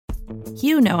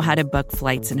You know how to book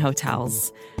flights and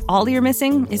hotels. All you're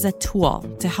missing is a tool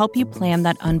to help you plan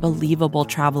that unbelievable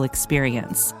travel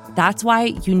experience. That's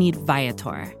why you need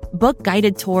Viator. Book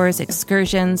guided tours,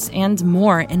 excursions, and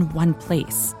more in one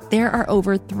place. There are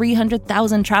over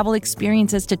 300,000 travel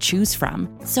experiences to choose from,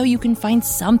 so you can find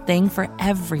something for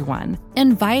everyone.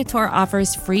 And Viator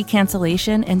offers free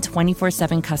cancellation and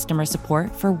 24/7 customer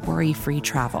support for worry-free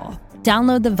travel.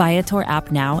 Download the Viator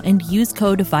app now and use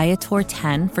code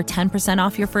Viator10 for 10%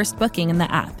 off your first booking in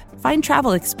the app. Find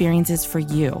travel experiences for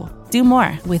you. Do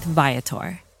more with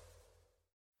Viator.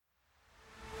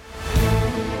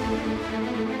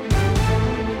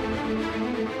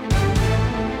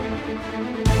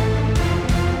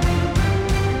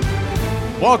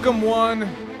 Welcome one,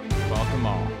 welcome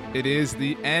all. It is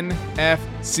the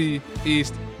NFC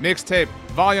East Mixtape,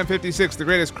 Volume 56, the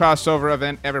greatest crossover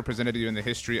event ever presented to you in the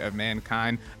history of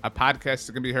mankind. A podcast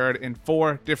that can be heard in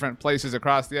 4 different places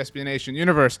across the SB Nation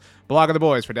universe. Blog of the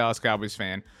Boys for Dallas Cowboys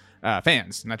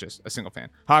fans, not just a single fan.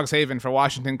 Hogs Haven for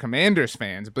Washington Commanders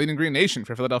fans. Bleeding Green Nation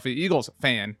for Philadelphia Eagles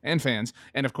fans.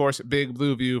 And of course, Big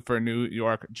Blue View for New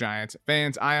York Giants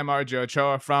fans. I am RJ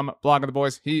Ochoa from Blog of the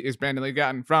Boys. He is Brandon Lee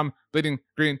Gatton from Bleeding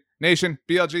Green Nation.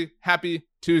 BLG, happy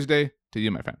Tuesday to you,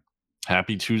 my friend.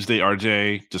 Happy Tuesday,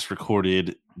 RJ. Just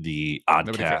recorded the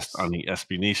Oddcast on the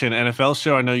SB Nation NFL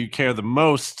show. I know you care the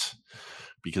most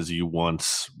because you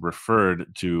once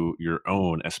referred to your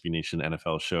own SB Nation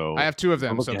NFL show. I have 2 of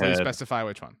them, so please specify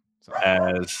which one. So.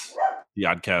 As the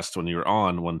Oddcast when you were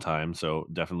on one time, so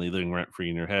definitely living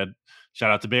rent-free in your head. Shout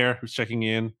out to Bear, who's checking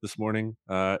in this morning.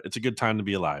 It's a good time to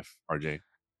be alive, RJ.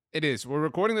 It is. We're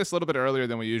recording this a little bit earlier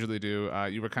than we usually do.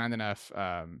 You were kind enough.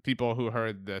 People who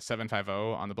heard the 750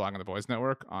 on the Blog of the Boys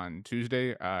Network on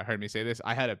Tuesday heard me say this.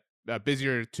 I had a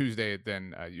busier Tuesday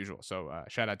than usual. So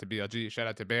shout out to BLG. Shout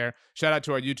out to Bear. Shout out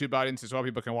to our YouTube audience as well.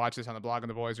 People can watch this on the Blog of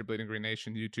the Boys or Bleeding Green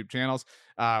Nation YouTube channels.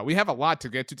 We have a lot to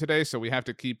get to today, so we have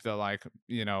to keep the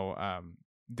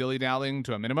dilly-dallying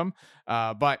to a minimum.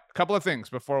 But a couple of things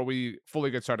before we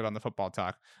fully get started on the football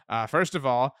talk. First of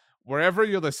all, wherever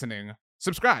you're listening,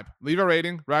 subscribe, leave a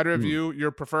rating, write a review, your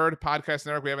preferred podcast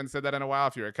network. We haven't said that in a while.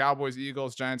 If you're a Cowboys,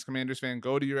 Eagles, Giants, Commanders fan,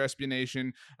 go to your SB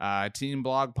Nation Team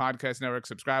Blog Podcast Network,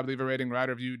 subscribe, leave a rating, write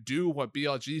a review, do what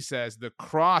BLG says, the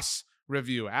cross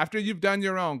review. After you've done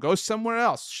your own, go somewhere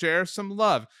else, share some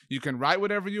love. You can write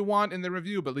whatever you want in the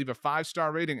review, but leave a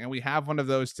 5-star rating, and we have one of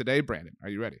those today. Brandon, are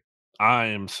you ready? I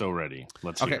am so ready.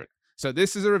 Let's hear it. So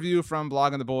this is a review from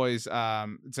Blog of the Boys.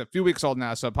 It's a few weeks old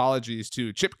now, so apologies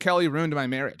to Chip Kelly Ruined My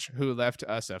Marriage, who left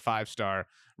us a 5-star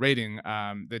rating.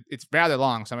 It's rather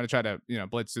long, so I'm going to try to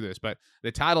blitz through this. But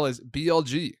the title is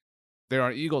BLG. There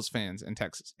are Eagles fans in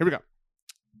Texas. Here we go.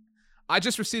 I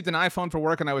just received an iPhone for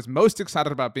work, and I was most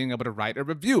excited about being able to write a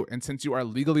review. And since you are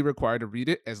legally required to read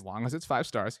it as long as it's 5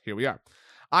 stars, here we are.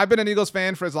 I've been an Eagles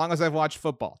fan for as long as I've watched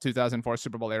football, 2004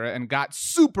 Super Bowl era, and got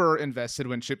super invested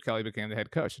when Chip Kelly became the head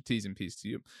coach. T's and P's to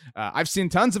you. I've seen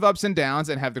tons of ups and downs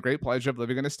and have the great pleasure of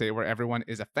living in a state where everyone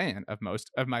is a fan of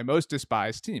my most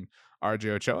despised team, RJ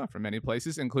Ochoa, from many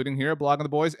places, including here at Blog of the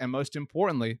Boys, and most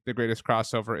importantly, the greatest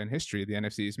crossover in history, the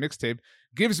NFC's Mixtape,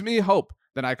 gives me hope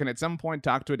that I can at some point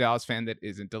talk to a Dallas fan that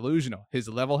isn't delusional. His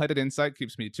level-headed insight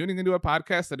keeps me tuning into a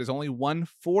podcast that is only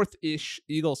 1/4-ish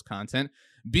Eagles content.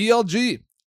 BLG.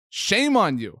 Shame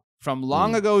on you, from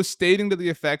long ago stating to the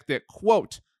effect that,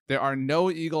 quote, there are no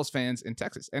Eagles fans in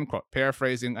Texas, end quote,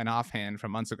 paraphrasing an offhand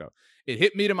from months ago. It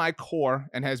hit me to my core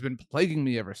and has been plaguing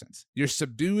me ever since. Your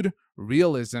subdued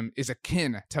realism is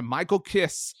akin to Michael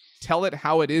Kiss' tell it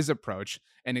how it is approach,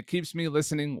 and it keeps me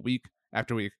listening week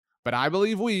after week. But I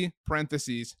believe we,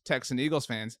 parentheses, Texan Eagles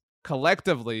fans,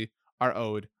 collectively are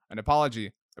owed an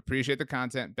apology. Appreciate the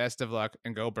content. Best of luck,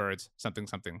 and go Birds, something,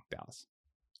 something, Dallas.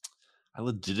 I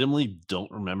legitimately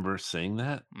don't remember saying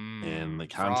that in the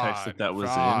context that was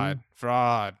in.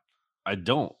 Fraud. I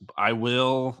don't. I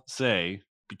will say,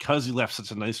 because you left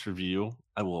such a nice review,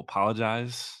 I will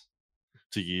apologize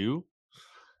to you.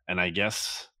 And I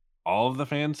guess all of the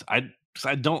fans. I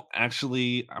don't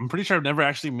actually, I'm pretty sure I've never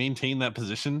actually maintained that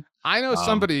position. I know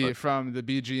somebody from the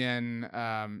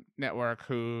BGN network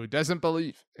who doesn't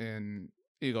believe in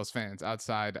Eagles fans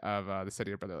outside of the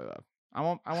city of brotherly love. I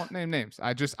won't name names.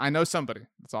 I know somebody.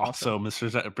 That's all. So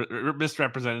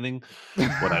misrepresenting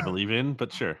what I believe in,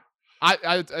 but sure.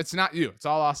 It's not you. It's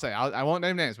all I'll say. I won't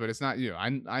name names, but it's not you.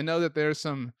 I know that there's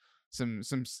some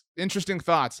interesting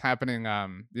thoughts happening.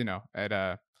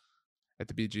 At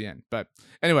the BGN. But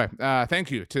anyway,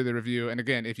 thank you to the review. And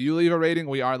again, if you leave a rating,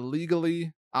 we are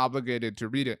legally obligated to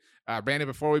read it. Brandon,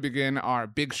 before we begin our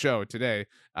big show today,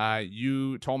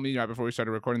 you told me right before we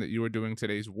started recording that you were doing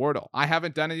today's Wordle. I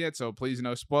haven't done it yet, so please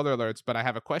no spoiler alerts, but I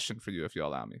have a question for you if you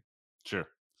allow me. Sure.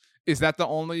 Is that the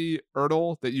only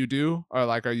Erdle that you do? Or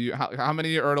like, are you, how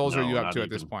many Erdles are No, you up not to at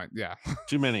this even. point? Yeah.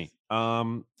 Too many.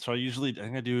 So I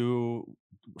think I do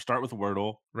start with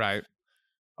Wordle. Right.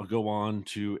 I'll go on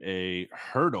to a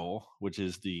hurdle, which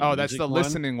is the Oh, that's music the one.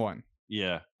 listening one.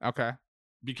 Yeah, Okay.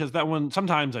 because that one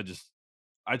sometimes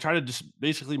I try to just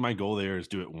basically my goal there is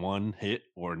do it one hit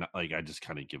or not, like I just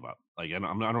kind of give up. Like I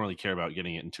don't really care about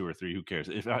getting it in two or three. Who cares?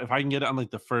 If I can get it on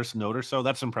like the first note or so,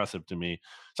 that's impressive to me.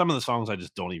 Some of the songs I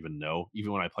just don't even know.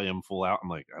 Even when I play them full out, I'm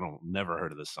like, never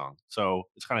heard of this song. So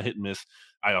it's kind of hit and miss.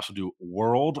 I also do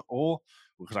Worldle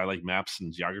because I like maps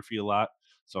and geography a lot.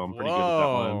 So I'm pretty good at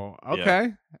that one. Whoa. Yeah,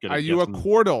 Okay. good Are at you a guessing.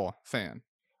 Quordle fan?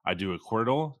 I do a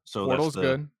Quirtle, so that's Quordle's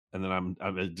good. and then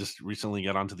I just recently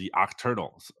got onto the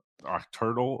Octurtles,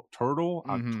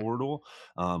 Mm-hmm.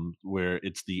 Octurtle, where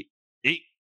it's the 8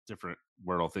 different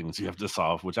Wordle things you have to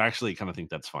solve, which I actually kind of think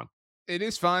that's fun. It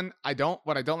is fun.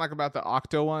 What I don't like about the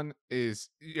Octo one is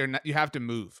you have to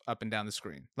move up and down the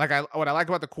screen. What I like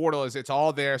about the Quordle is it's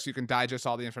all there so you can digest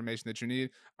all the information that you need.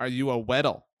 Are you a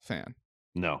Weddle fan?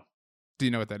 No, Do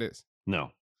you know what that is?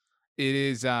 no. It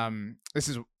is this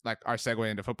is like our segue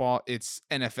into football. It's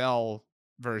NFL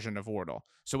version of Wordle.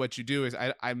 So what you do is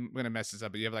I'm gonna mess this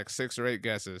up, but you have like 6 or 8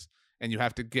 guesses, and you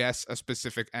have to guess a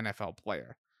specific NFL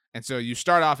player. And so you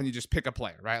start off and you just pick a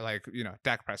player, right? Like,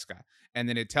 Dak Prescott. And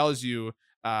then it tells you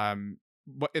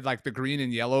like the green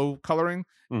and yellow coloring.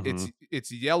 Mhm.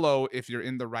 It's yellow if you're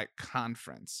in the right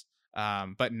conference.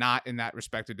 But not in that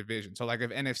respective division. So, like,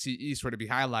 if NFC East were to be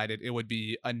highlighted, it would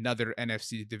be another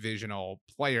NFC divisional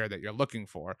player that you're looking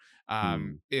for.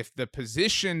 Hmm. If the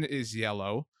position is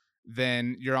yellow,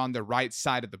 then you're on the right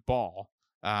side of the ball,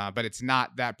 but it's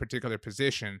not that particular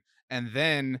position. And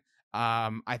then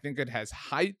I think it has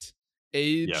height,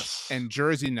 age, Yes. and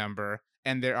jersey number,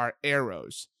 and there are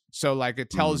arrows. So, like, it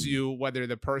tells Mm. you whether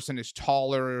the person is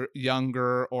taller,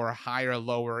 younger, or higher,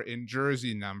 lower in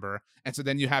jersey number. And so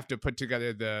then you have to put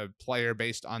together the player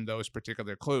based on those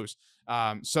particular clues.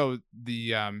 So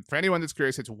the for anyone that's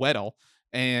curious, it's Weddle.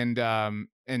 And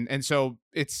so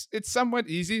it's somewhat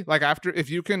easy. Like, after, if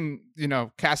you can,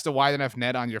 cast a wide enough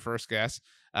net on your first guess,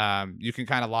 you can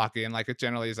kind of lock in. Like, it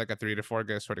generally is like a 3 to 4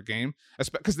 guess sort of game,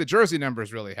 because the jersey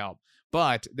numbers really help.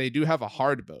 But they do have a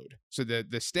hard mode. So the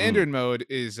Mm. standard mode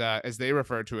is, as they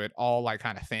refer to it, all like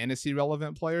kind of fantasy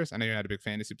relevant players. I know you're not a big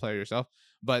fantasy player yourself,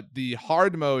 but the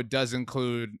hard mode does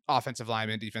include offensive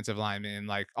linemen, defensive linemen,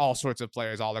 like all sorts of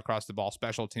players all across the ball,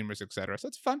 special teamers, etc. So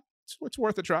it's fun. It's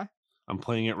worth a try. I'm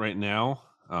playing it right now.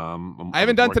 I I'm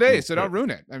haven't done today, working so through don't it. ruin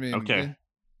it. I mean, Okay.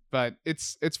 but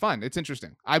it's fun. It's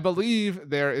interesting. I believe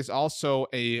there is also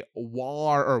a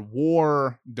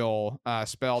war dole,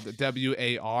 spelled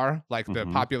WAR, like the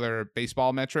Mhm. popular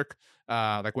baseball metric,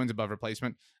 like wins above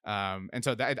replacement. And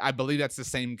so that, I believe that's the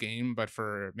same game, but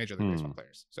for Major League Baseball Hmm.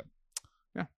 players. So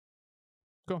yeah,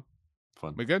 cool.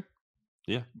 Fun. We good?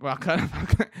 Yeah. Well, kind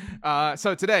of.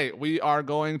 So today we are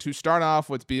going to start off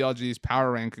with BLG's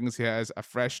Power Rankings. He has a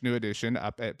fresh new edition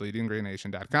up at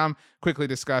bleedinggreennation.com. Quickly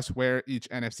discuss where each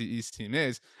NFC East team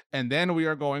is. And then we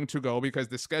are going to go, because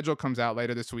the schedule comes out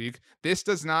later this week. This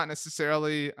does not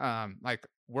necessarily, like,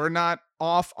 we're not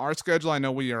off our schedule. I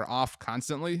know we are off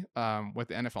constantly with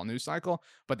the NFL news cycle,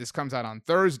 but this comes out on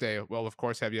Thursday. We'll, of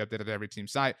course, have you updated at every team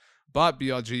site. But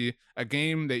BLG, a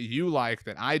game that you like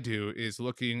that I do is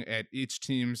looking at each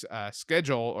team's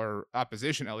schedule, or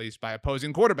opposition at least, by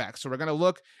opposing quarterbacks. So we're going to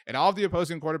look at all of the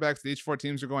opposing quarterbacks that each 4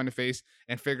 teams are going to face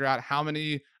and figure out how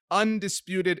many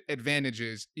undisputed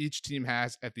advantages each team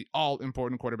has at the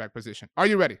all-important quarterback position. Are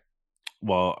you ready?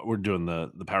 Well, we're doing the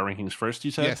power rankings first,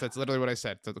 you said? Yes, that's literally what I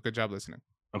said. So good job listening.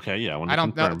 Okay, yeah, I want I to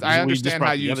don't know. confirm. I Because we just understand how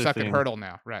brought the you other suck at thing. Hurdle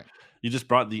now. Right. You just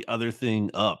brought the other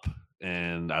thing up,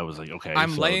 and I was like, okay.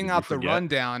 I'm so laying did you out the forget?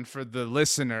 rundown for the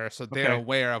listener so they're Okay.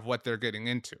 aware of what they're getting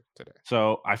into today.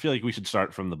 So I feel like we should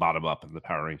start from the bottom up in the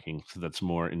power rankings. So that's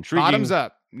more intriguing. Bottoms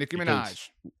up, Nicki because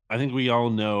Minaj. I think we all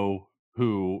know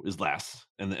who is last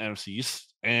in the NFC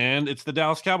East, and it's the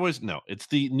Dallas Cowboys. No, it's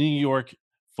the New York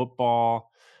Football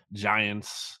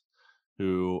Giants,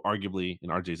 who arguably, in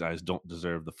RJ's eyes, don't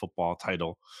deserve the football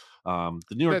title. The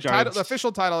New York Giants. The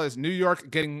official title is New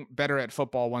York getting better at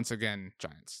football once again,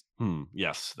 Giants.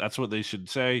 Yes, that's what they should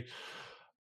say.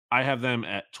 I have them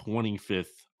at 25th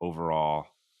overall,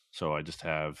 so I just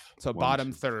have So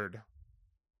bottom third.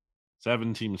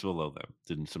 7 teams below them.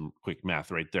 Did some quick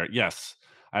math right there. Yes,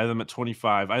 I have them at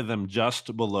 25. I have them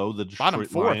just below the Bottom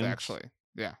Detroit fourth, Lions. actually.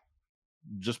 Yeah.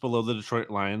 just below the Detroit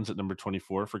Lions at number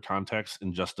 24 for context,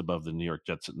 and just above the New York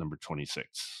Jets at number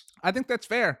 26. I think that's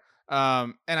fair.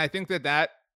 And I think that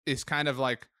is kind of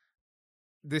like,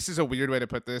 this is a weird way to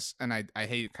put this, and I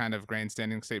hate kind of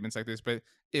grandstanding statements like this, but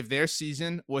if their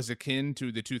season was akin to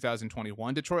the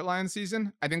 2021 Detroit Lions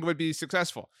season, I think it would be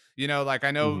successful. You know, like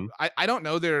I know, Mhm. I don't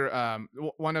know their,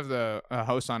 one of the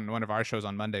hosts on one of our shows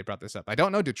on Monday brought this up. I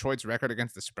don't know Detroit's record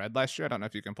against the spread last year. I don't know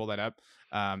if you can pull that up.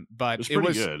 It But was it pretty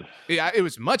was, good. yeah, it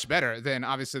was much better than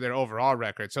obviously their overall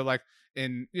record. So like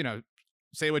in, you know,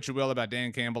 say what you will about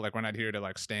Dan Campbell, like we're not here to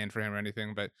like stand for him or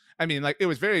anything, but I mean, like it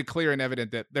was very clear and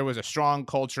evident that there was a strong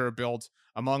culture built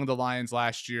among the Lions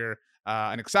last year,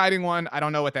 an exciting one. I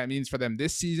don't know what that means for them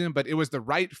this season, but it was the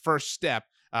right first step.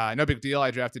 No big deal.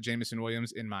 I drafted Jameson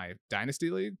Williams in my dynasty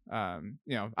league. You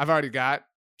know, I've already got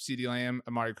CeeDee Lamb,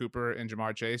 Amari Cooper, and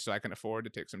Jamar Chase, so I can afford to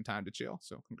take some time to chill.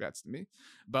 So congrats to me.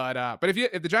 But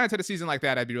if the Giants had a season like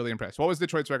that, I'd be really impressed. What was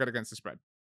Detroit's record against the spread?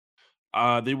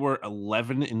 They were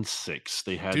 11-6.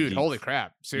 They had Dude, the holy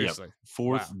crap. yeah, Seriously.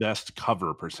 fourth Wow. best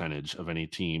cover percentage of any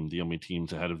team. The only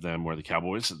teams ahead of them were the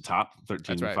Cowboys at the top, That's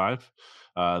 13 and right.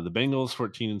 5. The Bengals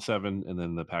 14-7, and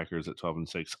then the Packers at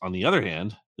 12-6. On the other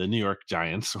hand, the New York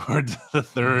Giants were the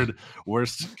third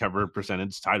worst cover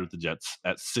percentage, tied with the Jets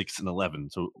at 6-11.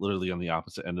 So literally on the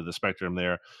opposite end of the spectrum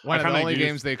there. I One of the kind of only agree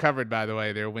games they covered, by the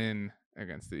way, their win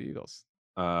against the Eagles.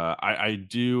 I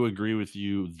do agree with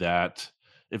you that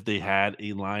if they had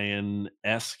a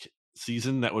Lion-esque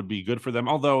season, that would be good for them.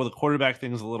 Although the quarterback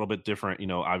thing is a little bit different. You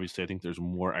know, obviously, I think there's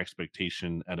more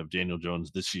expectation out of Daniel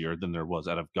Jones this year than there was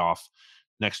out of Goff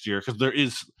next year. Because there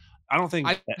is, I don't think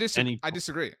I at disagree. any I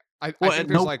disagree. I well, think at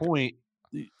there's no like point.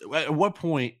 At what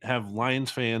point have Lions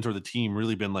fans or the team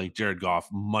really been like Jared Goff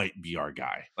might be our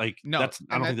guy? Like no, I and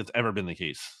don't that think that's ever been the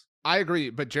case. I agree,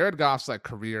 but Jared Goff's like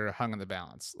career hung in the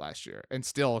balance last year and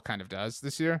still kind of does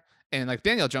this year. And like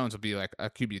Daniel Jones will be like a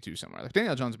QB2 somewhere. Like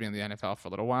Daniel Jones will be in the NFL for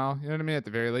a little while. You know what I mean? At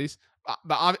the very least.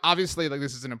 But obviously, like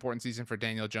this is an important season for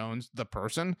Daniel Jones, the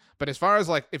person. But as far as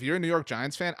like if you're a New York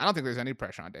Giants fan, I don't think there's any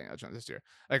pressure on Daniel Jones this year.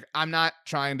 Like I'm not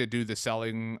trying to do the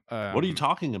selling. What are you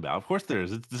talking about? Of course there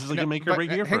is. This is like No, a make or but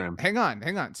break year for him. hang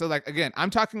on. So like again,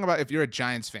 I'm talking about if you're a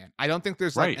Giants fan. Right. I don't think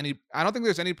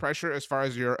there's any pressure as far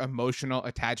as your emotional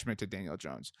attachment to Daniel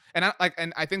Jones. And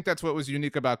I think that's what was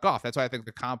unique about Goff. That's why I think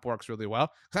the comp works really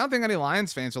well. Because I don't think any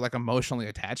Lions fans are like emotionally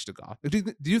attached to Goff. Do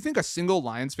you think a single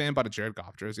Lions fan bought a Jared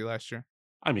Goff jersey last year?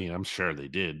 I mean, I'm sure they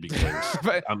did because,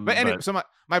 But anyway, but so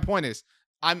my point is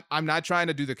I'm not trying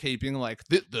to do the caping like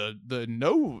the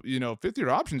no, you know, fifth year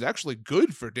option is actually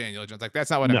good for Daniel Jones. Like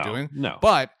that's not what I'm no, doing. no.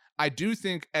 But I do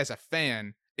think as a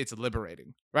fan, it's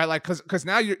liberating, right? Like because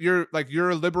now you're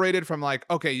liberated from like,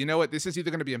 okay, you know what, this is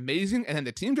either going to be amazing and then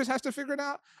the team just has to figure it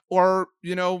out, or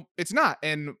you know, it's not.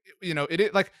 And you know,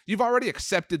 like you've already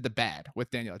accepted the bad with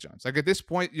Daniel Jones. Like at this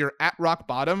point, you're at rock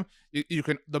bottom.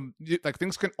 Like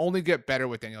things can only get better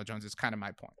with Daniel Jones. Is kind of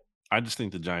my point. I just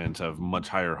think the Giants have much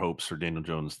higher hopes for Daniel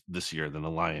Jones this year than the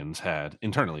Lions had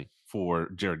internally for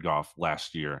Jared Goff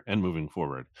last year and moving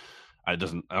forward. I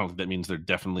don't think that means they're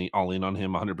definitely all in on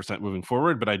him 100% moving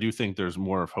forward, but I do think there's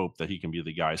more of hope that he can be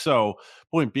the guy. So,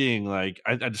 point being, like,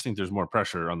 I just think there's more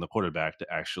pressure on the quarterback to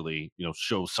actually, you know,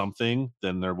 show something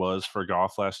than there was for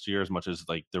Goff last year. As much as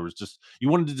like there was just you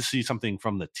wanted to see something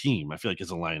from the team. I feel like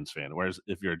as a Lions fan, whereas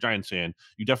if you're a Giants fan,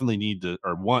 you definitely need to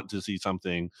or want to see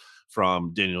something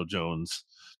from Daniel Jones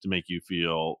to make you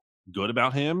feel good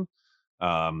about him. So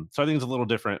I think it's a little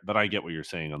different, but I get what you're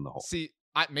saying on the whole. See,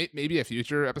 maybe a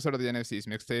future episode of the NFC's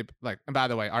mixtape. Like, and by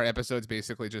the way, our episodes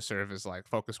basically just serve as like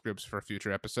focus groups for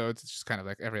future episodes. It's just kind of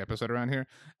like every episode around here.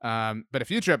 But a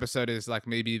future episode is like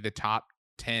maybe the top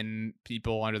 10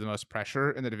 people under the most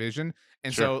pressure in the division.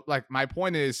 And Sure. so, like, my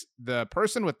point is the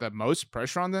person with the most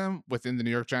pressure on them within the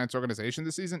New York Giants organization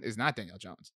this season is not Daniel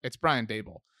Jones. It's Brian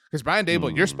Dable. Because Brian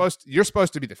Dable, Mm. you're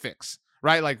supposed to be the fix,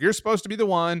 right? Like you're supposed to be the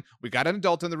one. We got an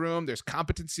adult in the room. There's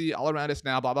competency all around us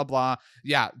now, blah, blah, blah.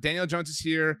 Yeah, Daniel Jones is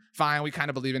here. Fine. We kind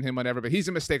of believe in him, whatever, but he's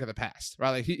a mistake of the past, right?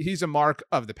 Like he's a mark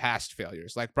of the past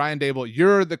failures. Like Brian Dable,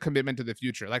 you're the commitment to the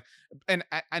future. Like, and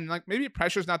like maybe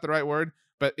pressure is not the right word,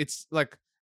 but it's like,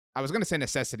 I was gonna say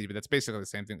necessity, but that's basically the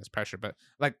same thing as pressure. But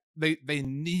like they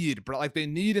need, bro, like they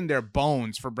need in their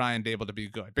bones for Brian Dable to be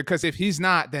good. Because if he's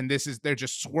not, then they're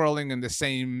just swirling in the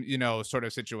same, you know, sort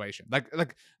of situation. Like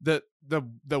the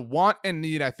want and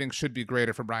need, I think, should be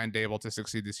greater for Brian Dable to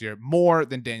succeed this year, more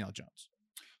than Daniel Jones.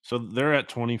 So they're at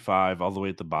 25, all the way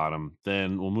at the bottom.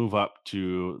 Then we'll move up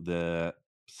to the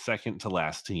second to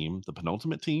last team, the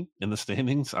penultimate team in the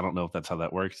standings. I don't know if that's how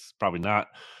that works. Probably not.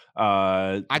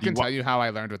 I The can tell you how I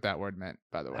learned what that word meant,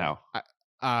 by the way. how?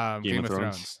 Game of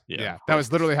Thrones. Yeah, Yeah, of that course.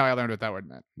 was literally how I learned what that word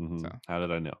meant. So, How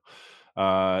did I know?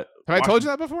 have I told you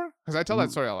that before? Because I tell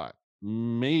that story a lot.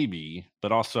 Maybe,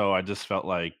 but also I just felt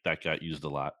like that got used a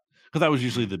lot because that was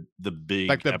usually the Like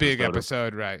big the big episode of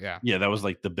episode, right? Yeah. yeah, that was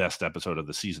like the best episode of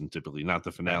the season typically, not the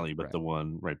Right. finale, but Right. the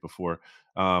one right before.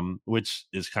 Which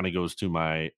is kind of goes to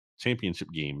my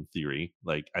championship game theory.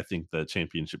 Like I think the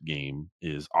championship game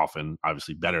is often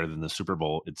obviously better than the Super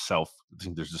Bowl itself. I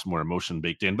think there's just more emotion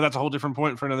baked in, but that's a whole different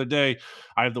point for another day.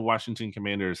 I have the Washington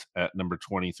Commanders at number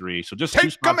 23. So just two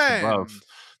Take spots above command.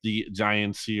 the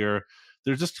Giants here.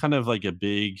 They're just kind of like a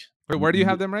big Wait, where do you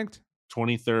have them ranked?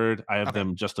 23rd. I have Okay.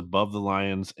 them just above the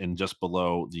Lions and just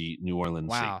below the New Orleans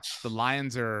Wow, Saints. the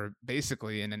Lions are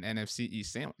basically in an NFC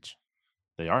East sandwich.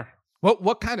 They are.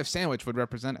 What kind of sandwich would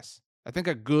represent us? I think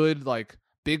a good like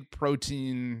big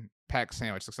protein packed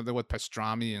sandwich, like something with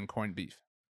pastrami and corned beef.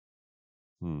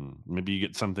 Maybe you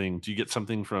get something. Do you get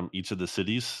something from each of the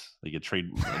cities? Like a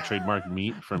trademark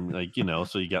meat from like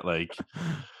so you got like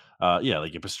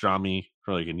like a pastrami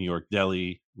for like a New York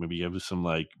deli. Maybe you have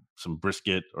some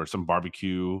brisket or some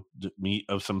barbecue meat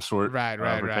of some sort for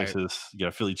Right. Texas. You got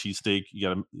a Philly cheesesteak.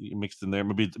 You got mixed in there.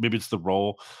 Maybe it's the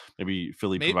roll. Maybe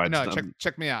Philly Maybe provides no. them.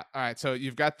 Check me out. All right, so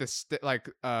you've got the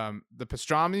the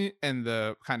pastrami and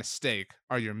the kind of steak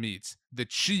are your meats. The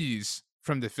cheese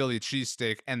from the Philly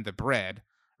cheesesteak and the bread,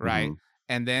 right? Mhm.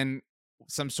 And then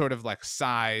some sort of like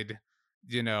side.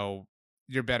 You know,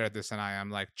 you're better at this than I am.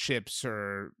 Like chips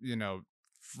or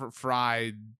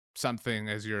fried something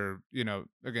as your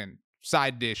again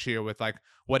side dish here with like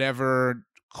whatever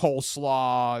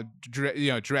coleslaw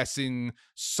dressing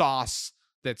sauce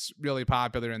that's really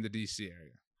popular in the DC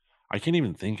area. I can't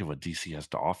even think of what DC has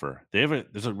to offer.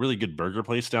 There's a really good burger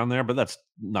place down there, but that's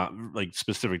not like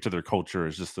specific to their culture.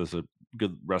 It's just there's a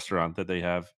good restaurant that they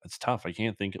have. It's tough. I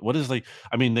can't think. What is like?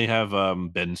 I mean, they have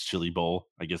Ben's Chili Bowl.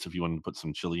 I guess if you wanted to put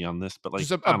some chili on this, but like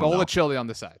Just I a don't bowl know. of chili on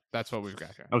the side. That's what we've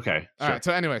got here. Okay, All sure. right.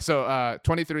 So anyway,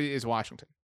 23 is Washington.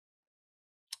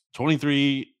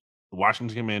 23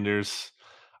 Washington Commanders.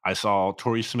 I saw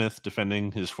Torrey Smith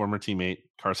defending his former teammate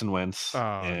Carson Wentz, Oh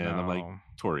and I'm like, no,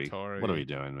 Torrey, what are we Torrey.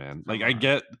 doing, man? Come Like, I on.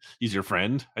 get he's your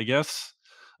friend, I guess,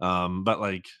 but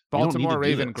like, you don't need Baltimore to do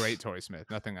Raven, this. great Torrey Smith.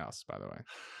 Nothing else, by the way.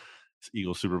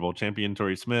 Eagles Super Bowl champion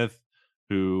Torrey Smith,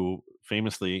 who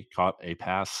famously caught a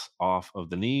pass off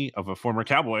of the knee of a former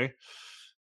Cowboy,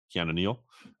 Keanu Neal.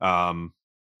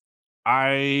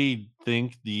 I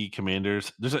think the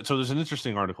Commanders. There's an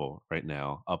interesting article right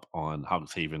now up on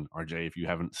Hogs Haven, RJ. If you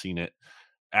haven't seen it,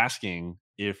 asking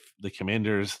if the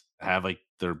Commanders have like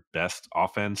their best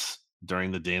offense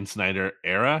during the Dan Snyder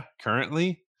era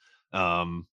currently.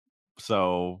 Um,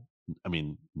 so I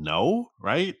mean, no,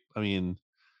 right? I mean,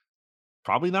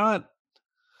 probably not.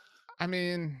 I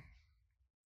mean,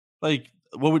 Like,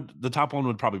 what would the top one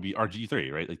would probably be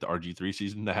RG3, right? Like the RG3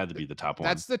 season, that had to be the top one.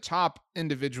 that's the top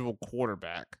individual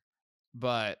quarterback.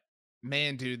 But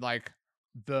man, dude, like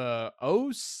the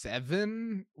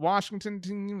 '07 Washington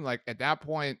team, like at that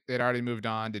point, they'd already moved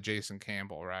on to Jason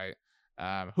Campbell, right?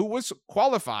 Who was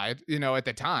qualified, at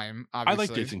the time, I like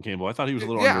obviously. Jason Campbell. I thought he was a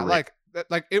little Yeah, underrated.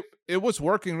 like it was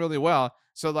working really well.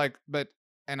 So like,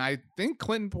 and I think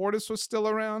Clinton Portis was still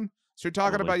around. So you're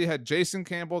talking Probably. about you had Jason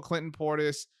Campbell, Clinton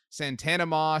Portis, Santana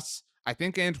Moss. I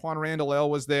think Antoine Randall L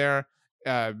was there.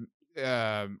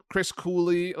 Chris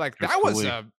Cooley. Like Chris that was Cooley.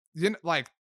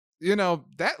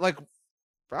 that like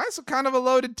that's a kind of a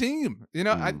loaded team.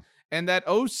 Mm. And that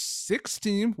 '06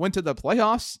 team went to the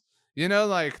playoffs.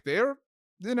 Like they're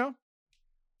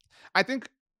I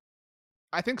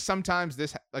think sometimes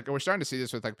this like we're starting to see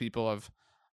this with like people of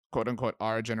quote unquote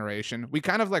our generation. We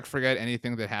kind of like forget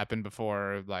anything that happened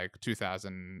before like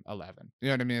 2011. You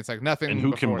know what I mean? It's like nothing. And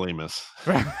who can before, blame us?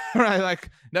 right? Like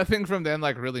nothing from then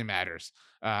like really matters.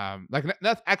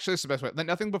 Actually, it's the best way. Like,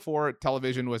 nothing before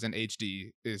television was in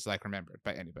HD is like remembered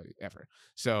by anybody ever.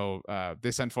 So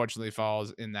this unfortunately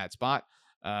falls in that spot.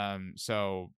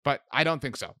 But I don't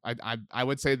think so. I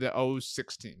would say the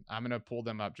 '06 team. I'm gonna pull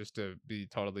them up just to be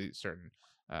totally certain.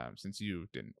 Since you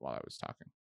didn't while I was talking.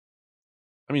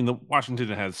 I mean, the Washington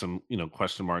had some,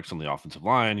 question marks on the offensive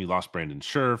line. You lost Brandon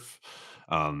Scherf.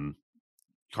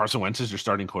 Carson Wentz is your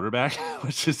starting quarterback,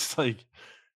 which is like,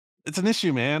 it's an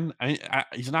issue, man.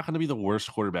 He's not going to be the worst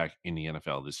quarterback in the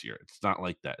NFL this year. It's not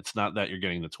like that. It's not that you're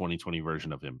getting the 2020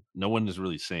 version of him. No one is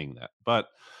really saying that. But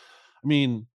I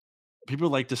mean, people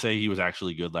like to say he was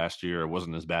actually good last year or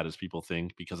wasn't as bad as people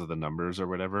think because of the numbers or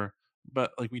whatever.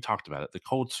 but like we talked about it, the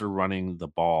Colts are running the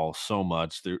ball so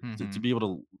much. They're to Mhm. be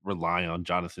able to rely on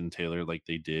Jonathan Taylor like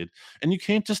they did, and you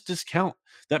can't just discount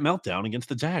that meltdown against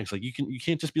the Jags. Like you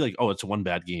can't just be like, oh, it's one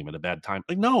bad game at a bad time.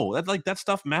 Like no, that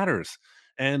stuff matters.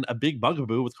 And a big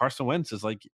bugaboo with Carson Wentz is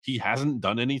like he hasn't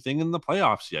done anything in the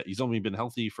playoffs yet. He's only been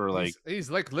healthy for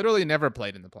He's like literally never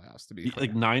played in the playoffs, to be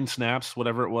like clear. 9 snaps,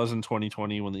 whatever it was in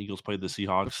 2020 when the Eagles played the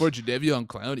Seahawks. Before Jadeveon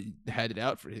Clowney had it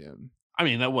out for him. I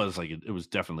mean, that was like it was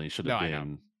definitely should have No, I know.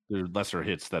 been there are lesser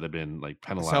hits that have been like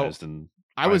penalized and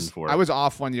I fined for it. was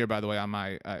off one year, by the way, on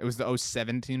my it was the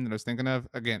 '07 team that I was thinking of.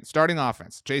 Again, starting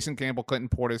offense: Jason Campbell, Clinton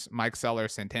Portis, Mike Seller,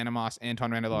 Santana Moss,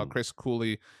 Anton Randall, Chris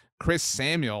Cooley, Chris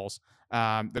Samuels,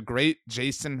 the great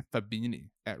Jason Fabini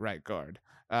at right guard.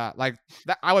 Like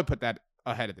that, I would put that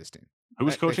ahead of this team. Who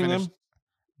was coaching them?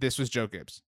 This was Joe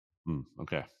Gibbs.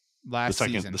 Okay. Last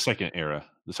season. The second era.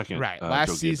 The second Right. Last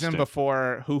Joe season Gibbs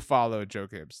before who followed Joe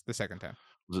Gibbs the second time.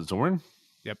 Was it Zorn?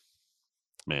 Yep.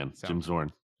 Man, So. Jim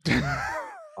Zorn.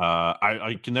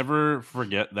 I can never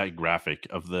forget that graphic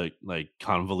of the like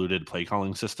convoluted play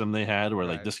calling system they had where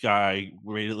like this guy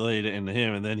relayed it into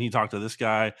him and then he talked to this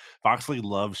guy. Foxley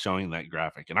loved showing that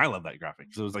graphic, and I love that graphic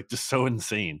because it was like just so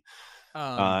insane.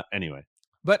 Anyway.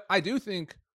 But I do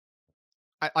think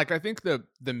I think the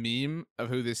meme of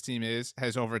who this team is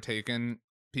has overtaken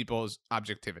people's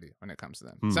objectivity when it comes to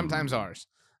them. Sometimes ours.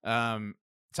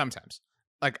 Sometimes.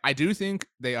 Like I do think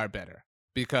they are better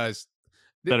because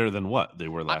better than what they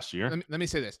were last year. Let me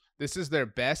say this. This is their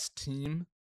best team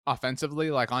offensively,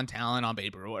 like on talent, on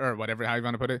paper, or whatever, how you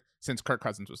want to put it, since Kirk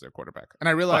Cousins was their quarterback. And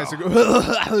I realized,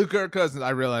 Kirk Cousins, I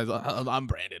realized I'm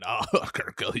Brandon. Oh,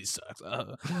 Kirk, he sucks.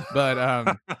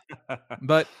 But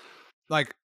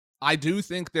like, I do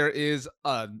think there is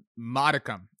a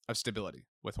modicum of stability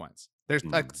with Wentz. There's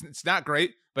like, it's not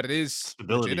great, but it is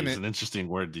stability legitimate. Is an interesting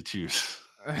word to choose.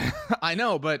 I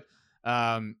know, but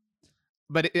I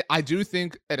do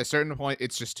think at a certain point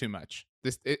it's just too much.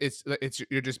 It's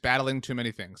you're just battling too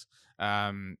many things.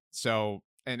 So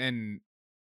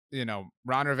you know,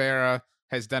 Ron Rivera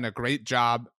has done a great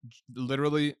job,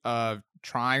 literally, of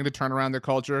trying to turn around the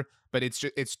culture, but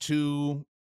it's too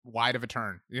wide of a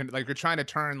turn. You know, like you're trying to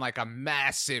turn like a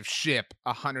massive ship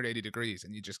 180 degrees,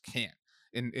 and you just can't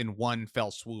in one fell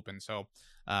swoop. And so,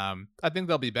 I think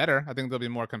they'll be better. I think they'll be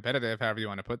more competitive, however you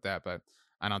want to put that, but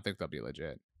I don't think they'll be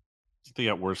legit. They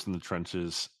got worse in the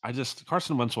trenches.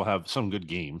 Carson Wentz will have some good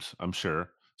games, I'm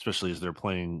sure, especially as they're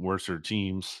playing worse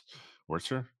teams. Worse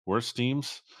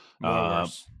teams.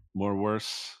 Worse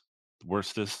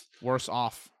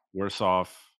off.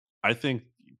 I think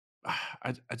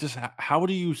I just how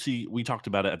do you see, we talked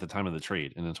about it at the time of the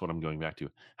trade, and that's what I'm going back to.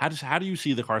 How do you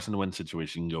see the Carson Wentz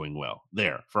situation going well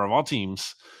there for of all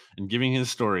teams, and giving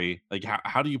his story? Like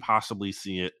how do you possibly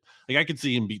see it? Like I could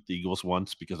see him beat the Eagles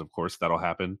once because of course that'll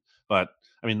happen. But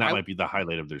I mean that might be the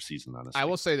highlight of their season, honestly. I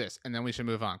will say this, and then we should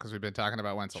move on because we've been talking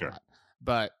about Wentz a lot.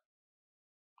 But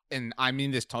and I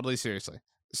mean this totally seriously.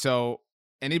 So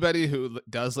anybody who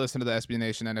does listen to the SB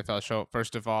Nation NFL show,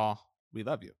 first of all, we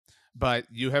love you. But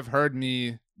you have heard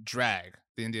me drag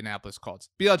the Indianapolis Colts.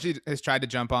 BLG has tried to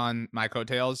jump on my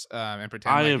coattails and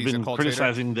pretend I like have he's been a Colts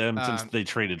criticizing hater. them since they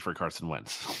traded for Carson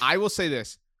Wentz. I will say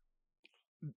this.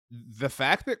 The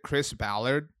fact that Chris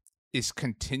Ballard is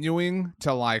continuing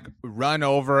to like run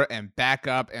over and back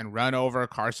up and run over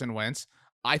Carson Wentz,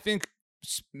 I think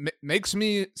makes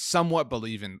me somewhat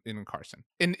believe in Carson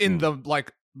in the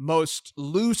like most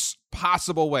loose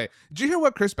possible way. Did you hear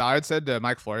what Chris Ballard said to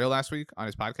Mike Florio last week on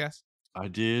his podcast? I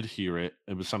did hear it.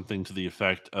 It was something to the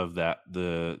effect of that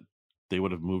they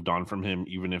would have moved on from him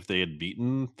even if they had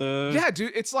beaten the Yeah,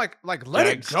 dude, it's like let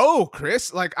it go,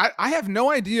 Chris. Like I have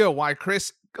no idea why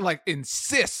Chris like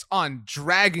insists on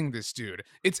dragging this dude.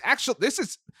 It's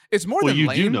more than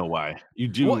lame. You do know why. You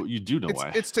do know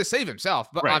why. It's to save himself,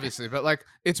 but obviously, but like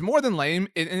it's more than lame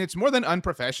and it's more than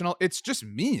unprofessional. It's just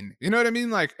mean. You know what I mean?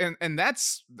 Like and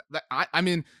that's I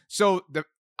mean, so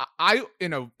I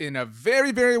in a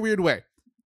very, very weird way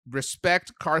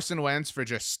respect Carson Wentz for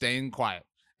just staying quiet.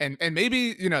 And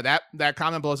maybe, you know, that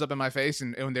comment blows up in my face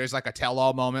and when there's like a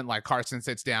tell-all moment, like Carson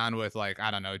sits down with like, I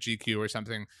don't know, GQ or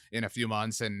something in a few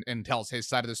months and tells his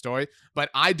side of the story. But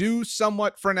I do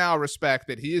somewhat for now respect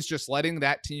that he is just letting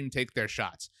that team take their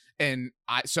shots. And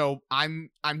I'm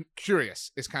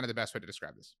curious is kind of the best way to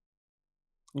describe this.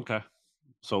 Okay.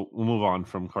 So we'll move on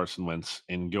from Carson Wentz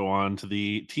and go on to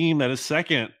the team that is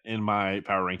second in my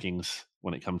power rankings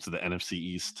when it comes to the NFC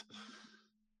East.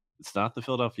 It's not the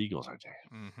Philadelphia Eagles, RJ.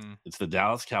 Mm-hmm. It's the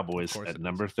Dallas Cowboys at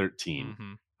number 13.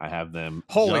 Mm-hmm. I have them.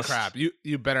 Holy crap.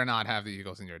 You better not have the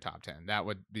Eagles in your top 10. That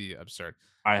would be absurd.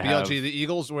 BLG, the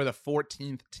Eagles were the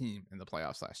 14th team in the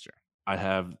playoffs last year. I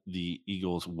have the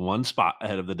Eagles one spot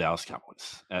ahead of the Dallas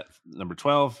Cowboys at number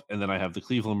 12, and then I have the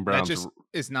Cleveland That Browns just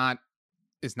is not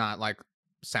like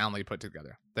soundly put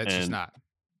together. That's just and not.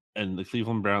 and the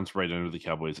Cleveland Browns right under the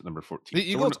Cowboys at number 14. The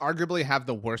Eagles arguably have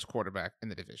the worst quarterback in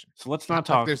the division. So let's not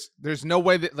talk. There's no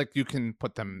way that like you can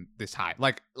put them this high.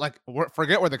 Like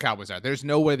forget where the Cowboys are. There's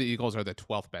no way the Eagles are the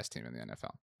 12th best team in the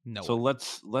NFL. No. So way.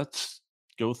 let's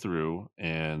go through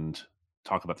and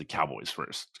talk about the Cowboys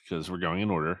first because we're going in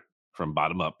order from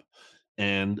bottom up.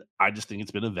 And I just think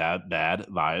it's been a bad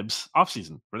vibes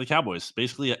offseason for the Cowboys.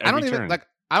 Basically, at every turn.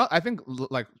 I think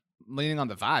like leaning on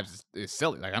the vibes is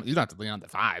silly. Like you don't have to lean on the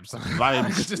vibes.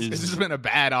 Vibes it's just been a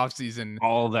bad offseason.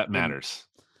 All that matters.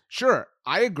 Sure,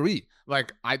 I agree.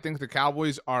 Like I think the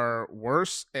Cowboys are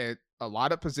worse at a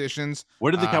lot of positions.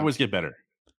 Where did the Cowboys get better?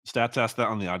 Stats asked that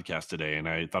on the Oddcast today, and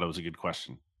I thought it was a good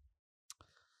question.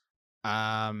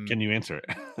 Can you answer it?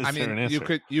 I mean,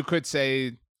 you could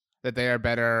say that they are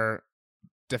better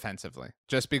defensively,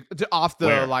 just off the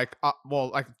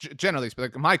Where? Generally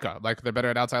speaking, like Micah, like they're better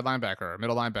at outside linebacker or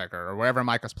middle linebacker or wherever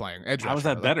Micah's playing. Edge How is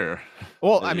that better?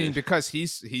 Well, I mean, because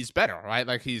he's better, right?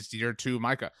 Like he's year 2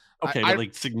 Micah. Okay, but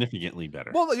like significantly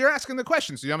better. Well, you're asking the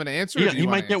question, so you want me to answer? Yeah, he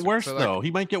might get worse though.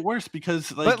 He might get worse because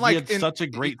he had such a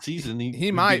great season.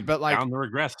 He might, but like down the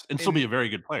regress and still be a very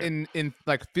good player. In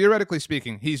like theoretically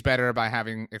speaking, he's better by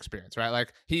having experience, right?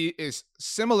 Like he is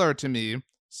similar to me,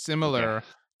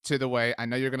 to the way, I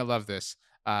know you're gonna love this,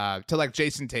 to like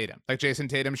Jason Tatum. Like Jason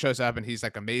Tatum shows up and he's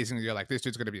like amazing. You're like, this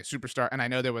dude's gonna be a superstar. And I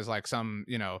know there was like some,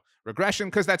 regression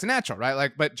because that's natural, right?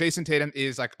 Like, but Jason Tatum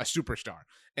is like a superstar.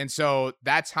 And so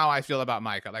that's how I feel about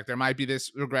Micah. Like there might be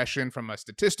this regression from a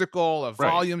statistical,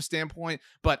 volume standpoint,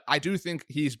 but I do think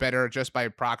he's better just by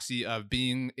proxy of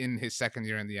being in his second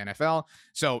year in the NFL.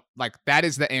 So like that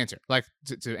is the answer. Like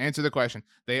to answer the question,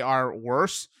 they are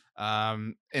worse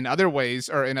in other ways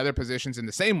or in other positions in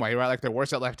the same way, right? Like they're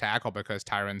worse at left tackle because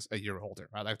Tyron's a year older,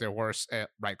 right? Like they're worse at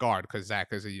right guard because Zach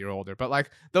is a year older. But like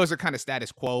those are kind of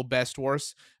status quo best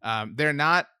worse. They're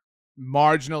not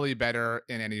marginally better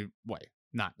in any way,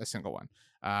 not a single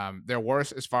one. They're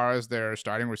worse as far as their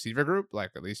starting receiver group,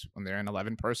 like at least when they're in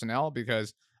 11 personnel,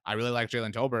 because I really like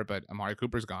Jalen Tolbert, but Amari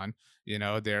Cooper's gone.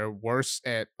 They're worse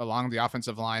along the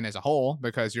offensive line as a whole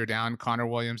because you're down Connor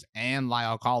Williams and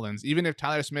Lyle Collins. Even if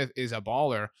Tyler Smith is a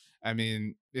baller, I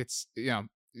mean, it's,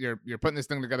 you're putting this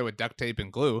thing together with duct tape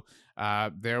and glue.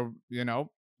 They're,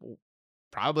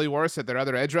 probably worse at their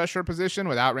other edge rusher position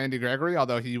without Randy Gregory,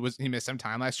 although he missed some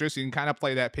time last year. So you can kind of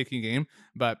play that picky game.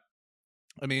 But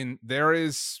I mean, there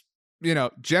is,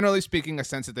 generally speaking, a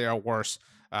sense that they are worse.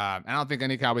 I don't think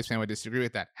any Cowboys fan would disagree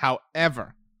with that.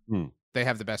 However, they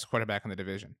have the best quarterback in the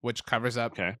division, which covers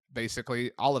up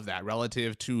basically all of that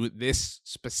relative to this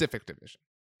specific division.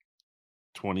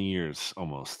 20 years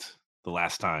almost. The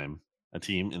last time a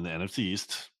team in the NFC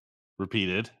East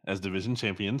repeated as division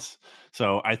champions.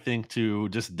 So I think to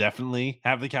just definitely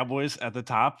have the Cowboys at the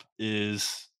top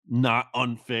is not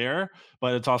unfair,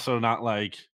 but it's also not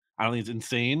like, I don't think it's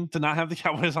insane to not have the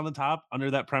Cowboys on the top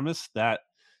under that premise that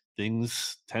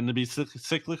things tend to be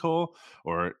cyclical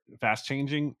or fast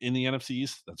changing in the NFC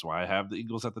East. That's why I have the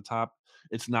Eagles at the top.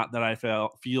 It's not that I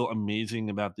feel amazing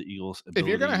about the Eagles' ability. If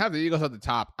you're going to have the Eagles at the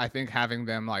top, I think having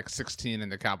them like 16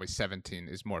 and the Cowboys 17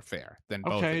 is more fair than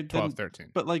both 12,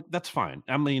 13. But like, that's fine.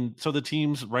 I mean, so the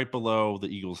teams right below the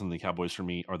Eagles and the Cowboys for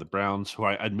me are the Browns, who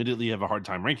I admittedly have a hard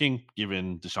time ranking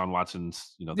given Deshaun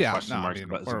Watson's, the question marks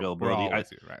about his availability.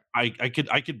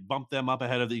 I could bump them up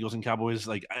ahead of the Eagles and Cowboys.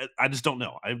 Like, I just don't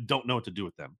know. I don't know what to do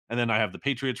with them. And then I have the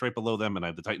Patriots right below them, and I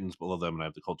have the Titans below them, and I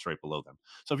have the Colts right below them.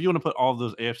 So if you want to put all of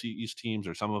those AFC East teams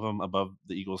or some of them above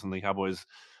the Eagles and the Cowboys,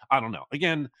 I don't know.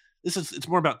 Again, it's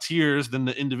more about tiers than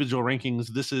the individual rankings.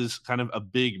 This is kind of a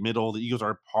big middle. The Eagles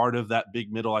are part of that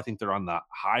big middle. I think they're on the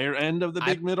higher end of the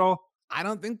big middle. I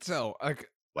don't think so. Like,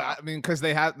 I mean, because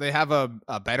they have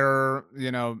a better,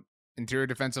 interior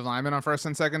defensive lineman on first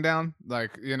and second down,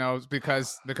 like,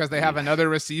 because they have another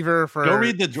receiver for go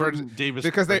read the Jordan Davis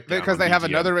because they have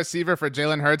another receiver for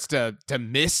Jalen Hurts to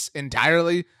miss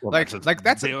entirely. Well, that's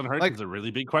Jalen Hurts is a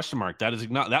really big question mark. That is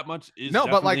not that much is no,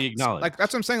 but acknowledged. Like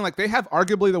that's what I'm saying. Like they have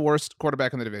arguably the worst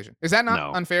quarterback in the division. Is that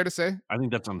not unfair to say? I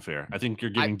think that's unfair. I think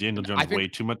you're giving Daniel Jones way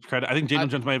too much credit. I think Daniel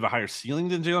Jones might have a higher ceiling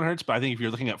than Jalen Hurts, but I think if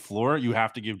you're looking at floor, you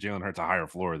have to give Jalen Hurts a higher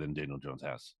floor than Daniel Jones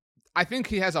has. I think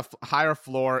he has a higher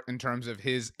floor in terms of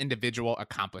his individual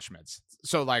accomplishments.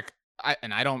 So like,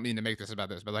 I don't mean to make this about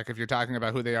this, but like if you're talking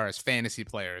about who they are as fantasy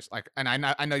players, like, and I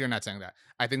know you're not saying that.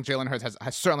 I think Jalen Hurts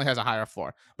certainly has a higher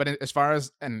floor. But as far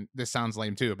as, and this sounds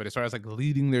lame too, but as far as like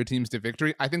leading their teams to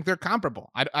victory, I think they're comparable.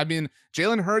 I mean,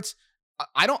 Jalen Hurts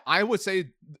I don't. I would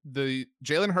say the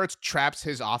Jalen Hurts traps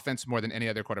his offense more than any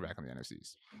other quarterback in the NFC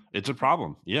East. It's a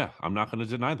problem. Yeah, I'm not going to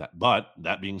deny that. But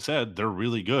that being said, they're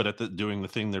really good at doing the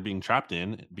thing they're being trapped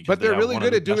in because But they they're have really one of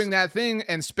good the at doing best. that thing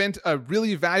and spent a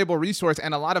really valuable resource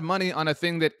and a lot of money on a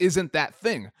thing that isn't that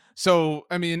thing. So,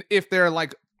 I mean, if they're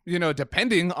like,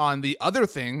 depending on the other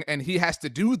thing and he has to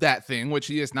do that thing, which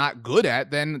he is not good at,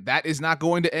 then that is not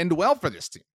going to end well for this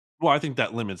team. Well, I think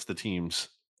that limits the team's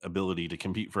ability to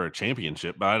compete for a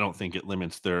championship, but I don't think it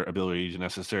limits their ability to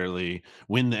necessarily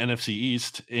win the NFC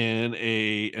East in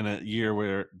a year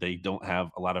where they don't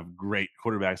have a lot of great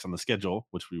quarterbacks on the schedule,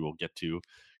 which we will get to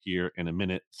here in a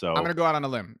minute. I'm So going to go out on a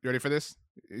limb. You ready for this?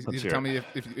 let's You hear tell it.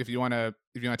 me if you want to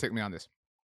take me on this.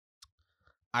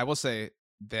 I will say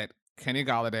that Kenny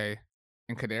Galladay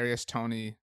and Kadarius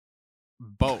Toney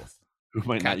both Who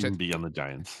might not catch a even be on the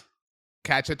Giants?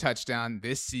 touchdown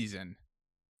this season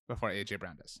before AJ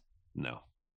Brown does. No.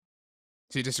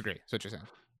 So you disagree? That's what you're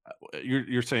saying.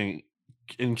 You're saying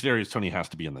and Kadarius Toney has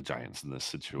to be on the Giants in this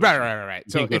situation. Right.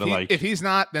 You So can't go if to, he like, if he's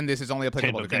not, then this is only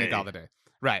applicable to Tampa Kenny Bay. Galladay.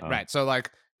 Right. Oh. So like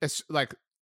it's like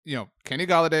Kenny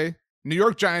Galladay, New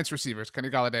York Giants receivers, Kenny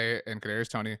Galladay and Kadarius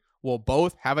Toney will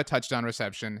both have a touchdown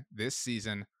reception this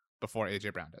season before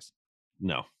AJ Brown does.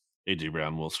 No. AJ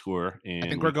Brown will score. I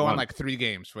think we're going like 3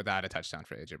 games without a touchdown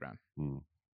for AJ Brown.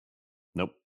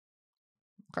 Nope.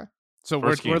 Okay. So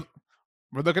we're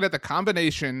looking at the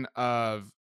combination of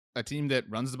a team that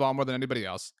runs the ball more than anybody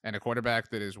else and a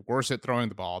quarterback that is worse at throwing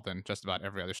the ball than just about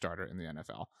every other starter in the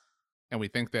NFL. And we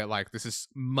think that like this is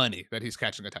money that he's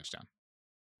catching a touchdown.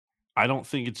 I don't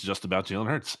think it's just about Jalen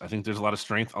Hurts. I think there's a lot of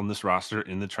strength on this roster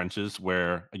in the trenches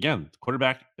where, again, the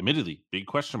quarterback, admittedly, big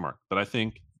question mark. But I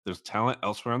think there's talent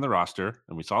elsewhere on the roster,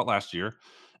 and we saw it last year.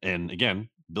 And again,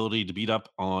 ability to beat up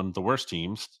on the worst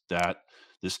teams that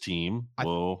this team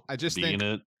will I just be think in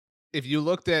it. if you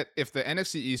looked at if the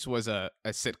NFC East was a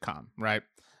sitcom, right?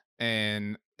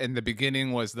 And in the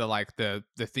beginning was the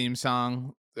theme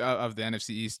song of the NFC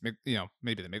East,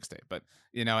 maybe the mixtape, but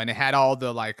and it had all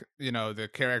the the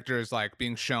characters like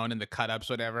being shown in the cut ups,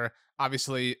 whatever.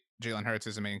 Obviously, Jalen Hurts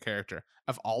is the main character.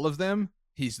 Of all of them,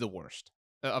 he's the worst.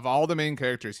 Of all the main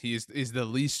characters, he is the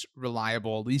least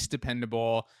reliable, least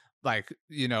dependable,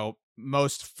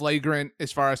 most flagrant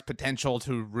as far as potential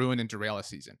to ruin and derail a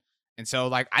season. And so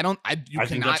like I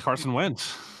think that's Carson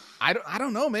Wentz. I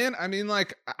don't know, man. I mean,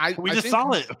 like We just saw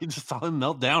it. We just saw him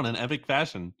melt down in epic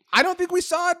fashion. I don't think we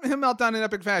saw him melt down in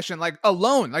epic fashion, like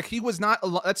alone. Like he was not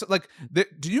alone. That's like,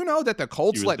 do you know that the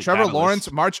Colts let Trevor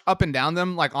Lawrence march up and down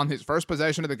them like on his first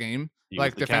possession of the game,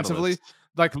 like defensively? Catalyst.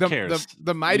 Like Who cares?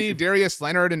 the mighty Darius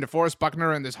Leonard and DeForest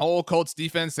Buckner and this whole Colts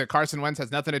defense that Carson Wentz has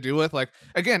nothing to do with. Like,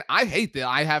 again, I hate that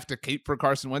I have to cape for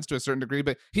Carson Wentz to a certain degree,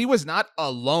 but he was not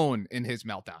alone in his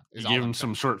meltdown. You gave him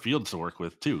some short fields to work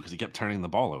with too, because he kept turning the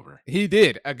ball over. He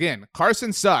did. Again,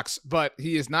 Carson sucks, but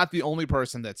he is not the only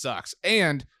person that sucks.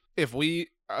 And if we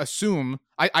assume,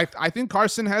 I think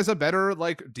Carson has a better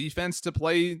like defense to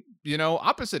play,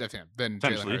 opposite of him than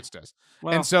Jalen Hurts does.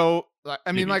 Well, and so,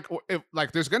 I mean, like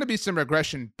there's going to be some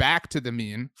regression back to the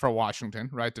mean for Washington,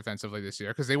 right, defensively this year,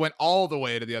 because they went all the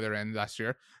way to the other end last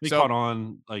year. They caught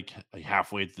on like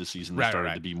halfway through the season. They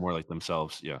started to be more like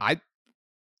themselves. Yeah, I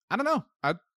don't know.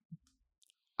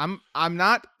 I'm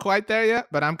not quite there yet,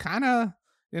 but I'm kind of,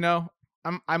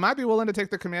 I might be willing to take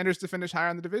the Commanders to finish higher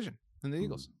in the division than the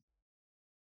Eagles.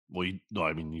 Well,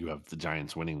 you have the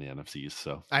Giants winning the NFCs,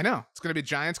 so I know it's going to be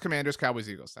Giants, Commanders, Cowboys,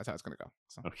 Eagles. That's how it's going to go.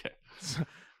 So. Okay.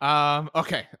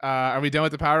 Okay. Are we done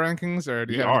with the power rankings, or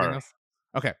do you have anything else?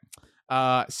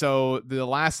 Okay. So the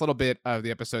last little bit of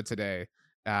the episode today,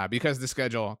 because the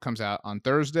schedule comes out on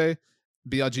Thursday.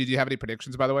 BLG, do you have any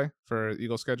predictions, by the way, for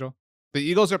Eagles schedule? The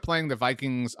Eagles are playing the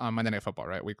Vikings on Monday Night Football,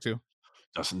 right? Week 2.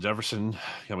 Justin Jefferson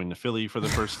coming to Philly for the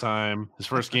first time. His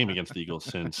first game against the Eagles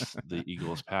since the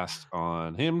Eagles passed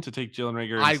on him to take Jalen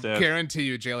Reagor instead. I guarantee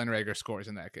you Jalen Reagor scores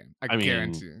in that game. I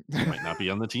guarantee you. He might not be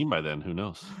on the team by then. Who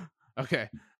knows? Okay.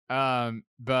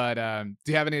 But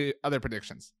do you have any other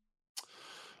predictions?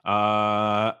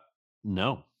 No.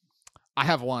 I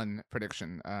have one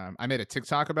prediction. I made a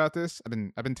TikTok about this. I've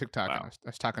been TikToking. Wow. I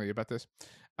was talking to you about this.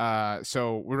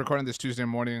 So we're recording this Tuesday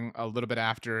morning, a little bit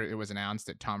after it was announced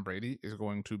that Tom Brady is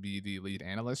going to be the lead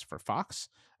analyst for Fox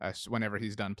whenever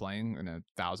he's done playing in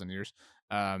 1,000 years.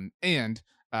 And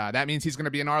that means he's going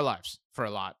to be in our lives for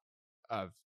a lot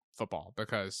of football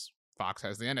because Fox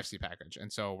has the NFC package.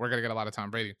 And so we're going to get a lot of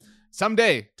Tom Brady.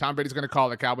 Someday, Tom Brady's going to call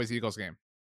the Cowboys-Eagles game.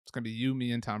 It's going to be you,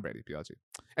 me, and Tom Brady, PLG.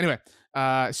 Anyway,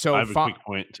 so I have a quick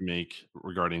point to make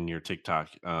regarding your TikTok.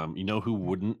 You know who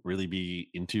wouldn't really be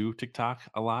into TikTok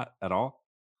a lot at all?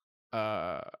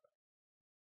 I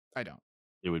don't.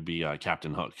 it would be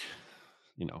Captain Hook,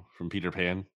 from Peter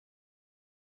Pan,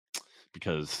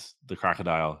 because the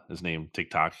crocodile is named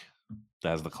TikTok. That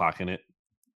has the clock in it.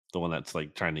 The one that's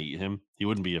like trying to eat him. He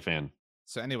wouldn't be a fan.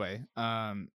 So anyway,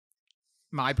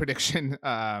 my prediction,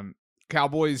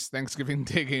 Cowboys Thanksgiving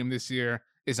Day game this year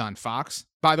is on Fox.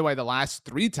 By the way, the last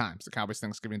 3 times the Cowboys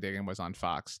Thanksgiving Day game was on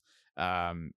Fox,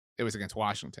 it was against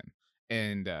Washington.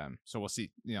 And so we'll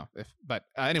see, but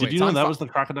anyway. Did you know that was the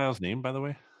crocodile's name, by the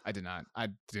way? I did not. I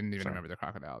didn't even remember the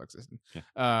crocodile existed.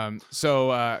 Yeah.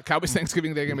 So Cowboys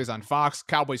Thanksgiving Day game is on Fox.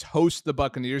 Cowboys host the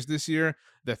Buccaneers this year.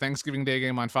 The Thanksgiving Day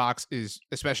game on Fox is,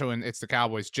 especially when it's the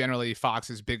Cowboys, generally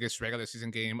Fox's biggest regular season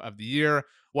game of the year.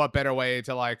 What better way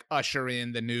to like usher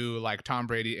in the new like Tom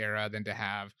Brady era than to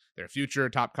have their future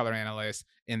top color analysts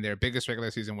in their biggest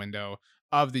regular season window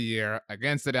of the year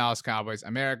against the Dallas Cowboys,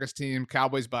 America's team.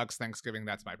 Cowboys Bucks Thanksgiving.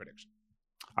 That's my prediction.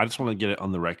 I just want to get it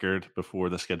on the record before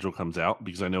the schedule comes out,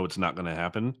 because I know it's not going to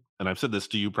happen. And I've said this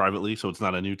to you privately, so it's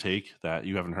not a new take that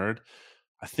you haven't heard.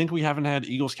 I think we haven't had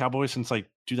Eagles Cowboys since like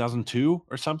 2002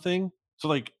 or something. So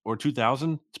like, or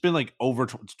 2000. It's been like over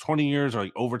 20 years, or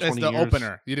like over 20 years. As the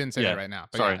opener. You didn't say that right now.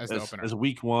 But sorry, yeah, as the opener. As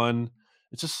week 1.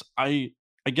 It's just, I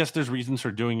guess there's reasons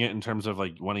for doing it in terms of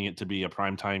like wanting it to be a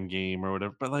primetime game or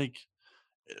whatever. But like,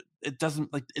 it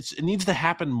doesn't, like, it needs to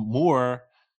happen more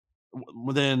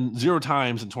than 0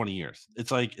 times in 20 years.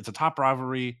 It's like, it's a top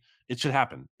rivalry. It should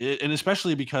happen. And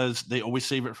especially because they always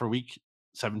save it for week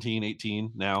 17,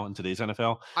 18 now in today's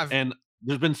NFL. And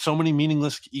there's been so many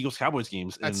meaningless Eagles Cowboys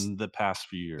games in the past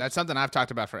few years. That's something I've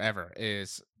talked about forever,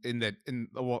 is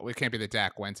well, it can't be the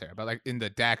Dak Wentz era, but like in the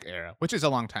Dak era, which is a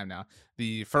long time now.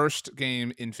 The first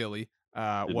game in Philly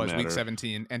was week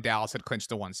 17, and Dallas had clinched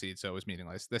the 1 seed, so it was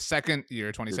meaningless. The second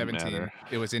year, 2017,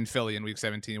 it was in Philly in week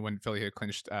 17 when Philly had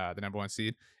clinched the number 1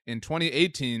 seed. In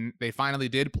 2018, they finally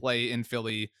did play in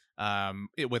Philly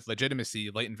with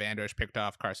legitimacy. Leighton Vander Esch picked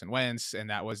off Carson Wentz,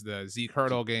 and that was the Zeke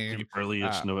Hurdle game.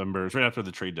 Early-ish November, right after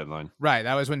the trade deadline. Right,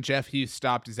 that was when Jeff Heath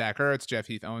stopped Zach Ertz. Jeff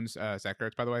Heath owns Zach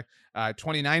Ertz, by the way.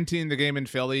 2019, the game in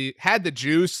Philly had the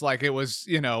juice, like it was,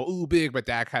 big, but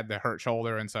Dak had the hurt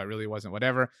shoulder, and so it really wasn't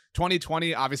whatever.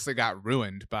 2020 obviously got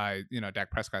ruined by, Dak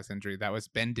Prescott's injury. That was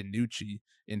Ben DiNucci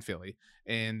in Philly.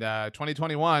 And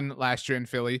 2021, last year in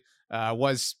Philly,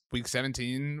 was week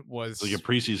 17 was like a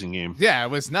preseason game. Yeah, it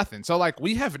was nothing. So like,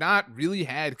 we have not really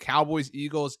had Cowboys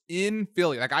Eagles in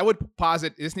Philly. Like, I would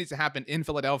posit this needs to happen in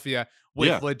Philadelphia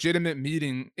with legitimate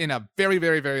meeting in a very,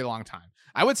 very, very long time.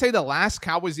 I would say the last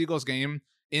Cowboys Eagles game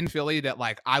in Philly that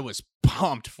like I was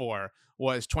pumped for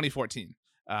was 2014.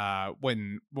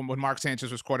 When Mark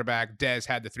Sanchez was quarterback, Dez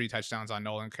had the 3 touchdowns on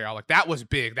Nolan Carroll. Like, that was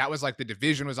big. That was like the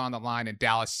division was on the line, and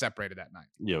Dallas separated that night.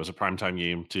 Yeah, it was a primetime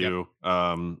game too.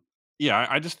 Yep.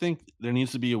 I just think there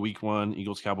needs to be a week 1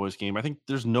 Eagles Cowboys game. I think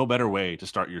there's no better way to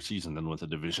start your season than with a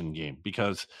division game,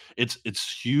 because it's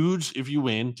huge if you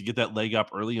win to get that leg up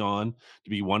early on, to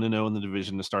be 1-0 in the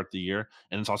division to start the year.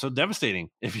 And it's also devastating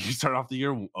if you start off the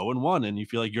year 0-1 and you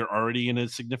feel like you're already in a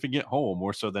significant hole,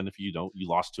 more so than if you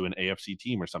lost to an AFC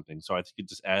team or something. So I think it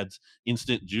just adds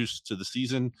instant juice to the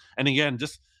season. And again,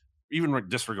 just even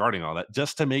disregarding all that,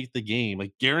 just to make the game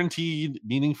like guaranteed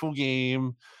meaningful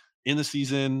game in the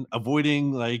season,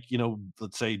 avoiding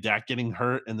let's say Dak getting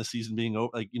hurt and the season being over.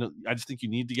 I just think you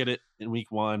need to get it in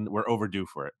week 1. We're overdue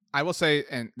for it. I will say,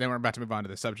 and then we're about to move on to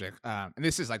the subject. And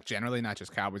this is like generally not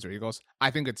just Cowboys or Eagles. I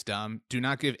think it's dumb. Do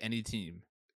not give any team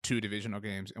 2 divisional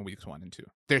games in weeks 1 and 2.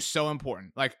 They're so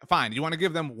important. Like, fine, you want to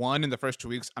give them 1 in the first 2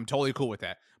 weeks, I'm totally cool with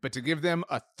that. But to give them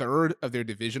a third of their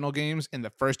divisional games in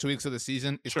the first 2 weeks of the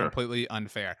season is completely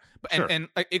unfair. But and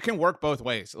it can work both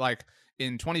ways. Like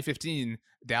in 2015,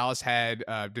 Dallas had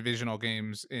divisional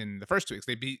games in the first 2 weeks.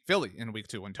 They beat Philly in week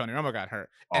 2 when Tony Romo got hurt.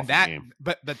 Awful game.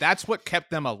 But that's what kept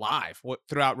them alive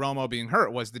throughout Romo being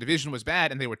hurt, was the division was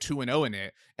bad and they were 2-0 in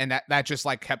it, and that just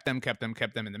like kept them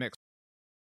in the mix.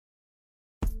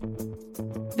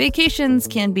 Vacations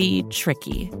can be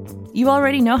tricky. You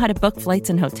already know how to book flights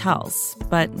and hotels,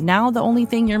 but now the only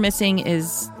thing you're missing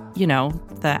is,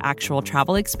 the actual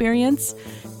travel experience.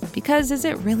 Because is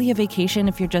it really a vacation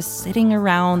if you're just sitting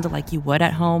around like you would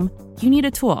at home? You need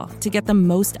a tool to get the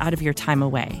most out of your time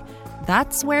away.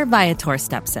 That's where Viator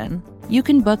steps in. You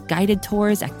can book guided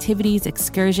tours, activities,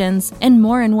 excursions, and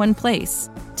more in one place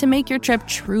to make your trip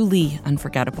truly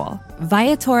unforgettable.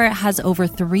 Viator has over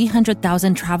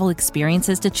 300,000 travel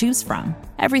experiences to choose from.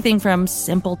 Everything from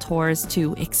simple tours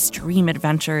to extreme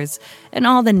adventures and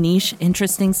all the niche,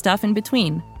 interesting stuff in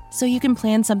between. So you can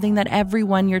plan something that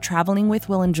everyone you're traveling with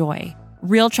will enjoy.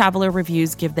 Real traveler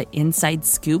reviews give the inside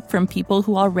scoop from people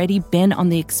who already been on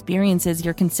the experiences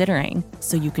you're considering,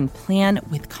 so you can plan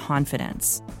with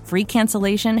confidence. Free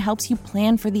cancellation helps you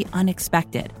plan for the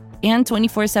unexpected. And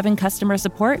 24/7 customer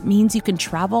support means you can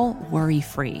travel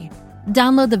worry-free.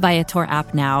 Download the Viator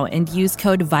app now and use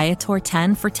code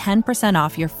Viator10 for 10%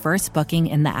 off your first booking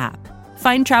in the app.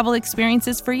 Find travel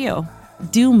experiences for you.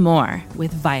 Do more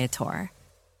with Viator.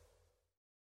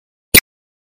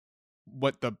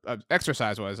 What the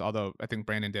exercise was, although I think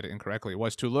Brandon did it incorrectly,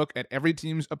 was to look at every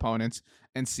team's opponents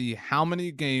and see how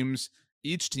many games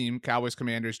each team, Cowboys,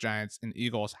 Commanders, Giants, and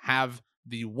Eagles, have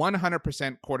the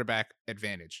 100% quarterback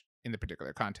advantage in the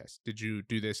particular contest. Did you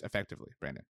do this effectively,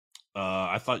 Brandon?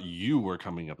 I thought you were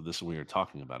coming up with this when we were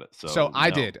talking about it. So I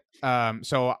no. did.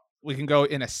 So we can go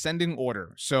in ascending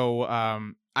order. So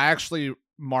I actually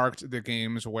marked the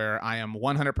games where I am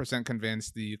 100%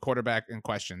 convinced the quarterback in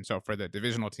question, so for the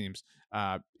divisional teams,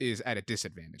 is at a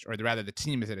disadvantage, or rather the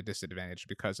team is at a disadvantage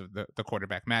because of the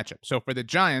quarterback matchup. So for the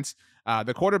Giants,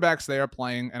 the quarterbacks they are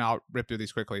playing, and I'll rip through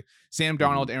these quickly: Sam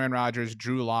Darnold, Aaron Rodgers,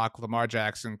 Drew Lock, Lamar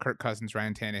Jackson, Kirk Cousins,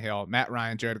 Ryan Tannehill, Matt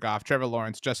Ryan, Jared Goff, Trevor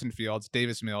Lawrence, Justin Fields,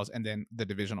 Davis Mills, and then the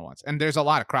divisional ones. And there's a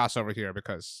lot of crossover here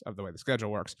because of the way the schedule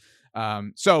works.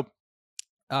 And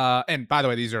by the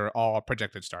way, these are all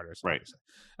projected starters. Right.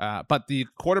 But the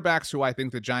quarterbacks who I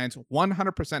think the Giants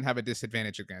 100% have a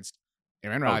disadvantage against: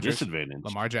 Aaron Rodgers, disadvantage.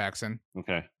 Lamar Jackson.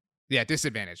 Okay. Yeah,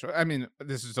 disadvantage. I mean,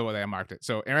 this is the way I marked it.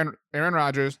 So Aaron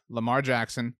Rodgers, Lamar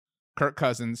Jackson, Kirk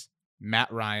Cousins,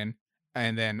 Matt Ryan,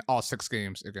 and then all 6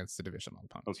 games against the divisional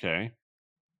opponents. Okay.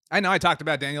 I know I talked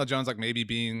about Daniel Jones like maybe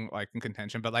being like in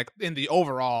contention, but like in the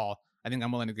overall, I think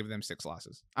I'm willing to give them 6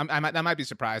 losses. I might be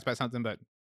surprised by something, but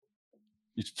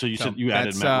So you said you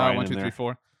added Matt Ryan 1, 2, in 3, there.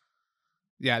 4.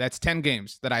 Yeah, that's 10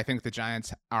 games that I think the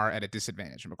Giants are at a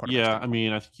disadvantage from a quarterback. Yeah, standpoint. I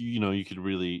mean, I think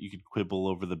you could quibble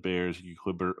over the Bears, you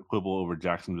could quibble over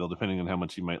Jacksonville, depending on how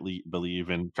much you might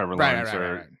believe in Trevor Lawrence.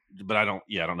 Right. But I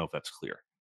don't know if that's clear.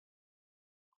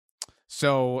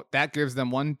 So that gives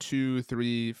them 1, 2,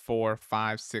 3, 4,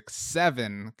 5, 6,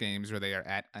 7 games where they are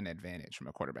at an advantage from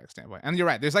a quarterback standpoint. And you're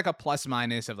right, there's like a plus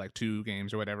minus of like 2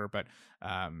 games or whatever, but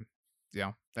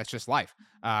that's just life.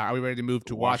 Are we ready to move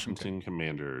to Washington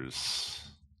Commanders?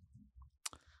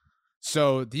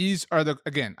 So these are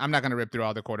again, I'm not going to rip through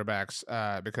all the quarterbacks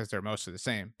because they're mostly the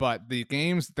same, but the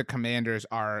games the Commanders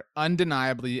are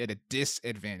undeniably at a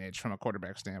disadvantage from a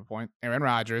quarterback standpoint: Aaron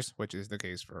Rodgers, which is the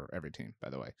case for every team,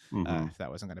 by the way, if that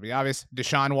wasn't going to be obvious;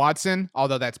 Deshaun Watson,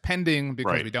 although that's pending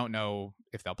because we don't know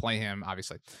if they'll play him,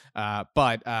 obviously. So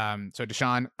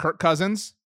Deshaun, Kirk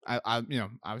Cousins. I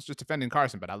was just defending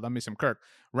Carson, but I love me some Kirk.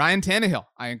 Ryan Tannehill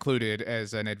I included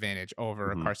as an advantage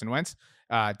over Carson Wentz.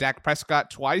 Dak Prescott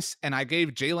twice, and I gave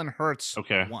Jalen Hurts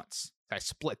once. I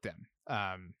split them.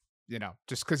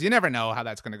 Just because you never know how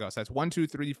that's going to go. So that's 1, 2,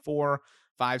 3, 4,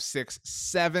 5, 6,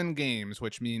 7 games,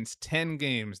 which means 10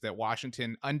 games that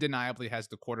Washington undeniably has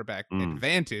the quarterback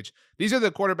advantage. These are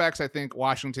the quarterbacks I think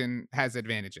Washington has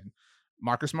advantage in: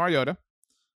 Marcus Mariota,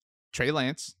 Trey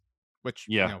Lance, which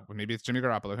maybe it's Jimmy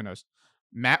Garoppolo, who knows?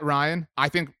 Matt Ryan. I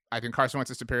think Carson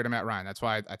Wentz is superior to Matt Ryan. That's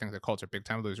why I think the Colts are big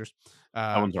time losers.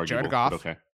 Jared Goff,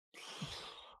 okay.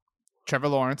 Trevor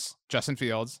Lawrence, Justin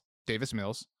Fields, Davis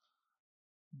Mills,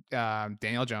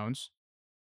 Daniel Jones,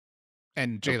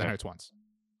 and Jalen Hurts once.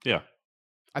 Yeah,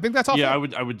 I think that's all. Yeah,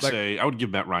 I would say I would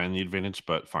give Matt Ryan the advantage,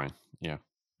 but fine. Yeah.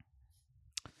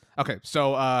 Okay,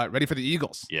 so ready for the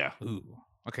Eagles? Yeah. Ooh.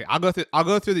 Okay, I'll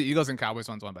go through the Eagles and Cowboys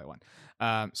ones one by one.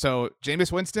 So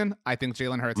Jameis Winston, I think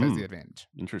Jalen Hurts has the advantage.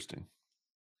 Interesting.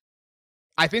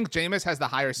 I think Jameis has the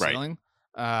higher ceiling.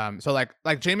 So like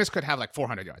Jameis could have like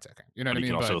 400 yards that game. You know what I mean? He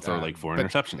can also throw like 4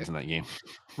 interceptions in that game.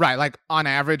 Right. Like on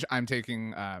average, I'm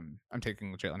taking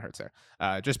Jalen Hurts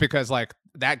there. Just because like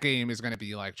that game is going to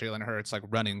be like Jalen Hurts like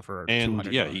running for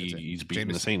 200 yards. He's beaten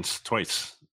the Saints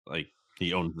twice. Like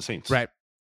he owns the Saints. Right.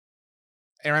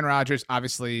 Aaron Rodgers,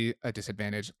 obviously a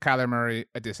disadvantage. Kyler Murray,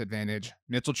 a disadvantage.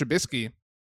 Mitchell Trubisky,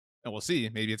 and we'll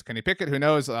see. Maybe it's Kenny Pickett. Who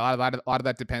knows? A lot of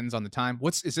that depends on the time.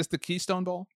 Is this the Keystone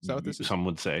Bowl? Is that what this is? Some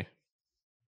would say.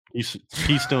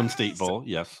 Keystone State Bowl,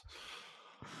 yes.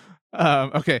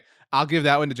 Okay, I'll give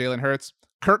that one to Jalen Hurts.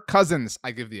 Kirk Cousins,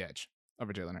 I give the edge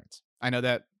over Jalen Hurts. I know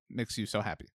that makes you so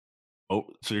happy. Oh,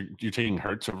 so you're taking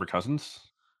Hurts over Cousins?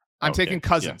 I'm taking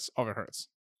Cousins over Hurts.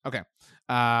 Okay.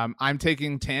 I'm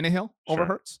taking Tannehill over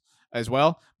Hurts as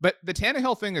well. But the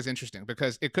Tannehill thing is interesting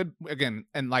because it could, again,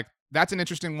 and like that's an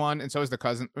interesting one, and so is the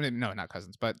Cousins. No, not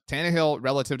Cousins, but Tannehill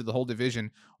relative to the whole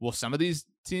division. Will some of these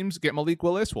teams get Malik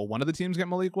Willis? Will one of the teams get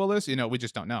Malik Willis? We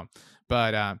just don't know.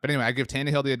 But anyway, I give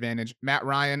Tannehill the advantage. Matt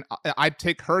Ryan, I'd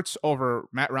take Hurts over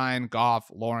Matt Ryan,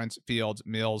 Goff, Lawrence, Fields,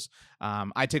 Mills.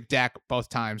 I take Dak both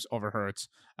times over Hurts.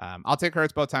 I'll take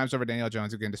Hurts both times over Daniel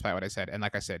Jones again, despite what I said. And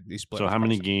like I said, these split. So how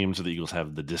many games do the Eagles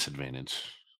have the disadvantage?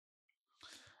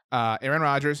 Aaron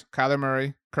Rodgers, Kyler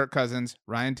Murray, Kirk Cousins,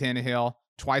 Ryan Tannehill,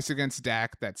 twice against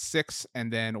Dak, that's 6,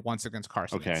 and then once against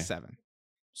Carson, that's 7.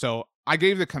 So I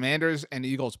gave the Commanders and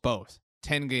Eagles both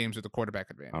 10 games with the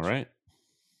quarterback advantage. All right.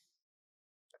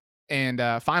 And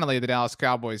finally, the Dallas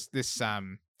Cowboys. This,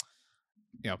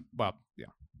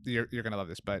 you're gonna love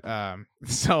this, but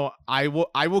so I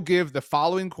will give the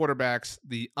following quarterbacks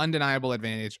the undeniable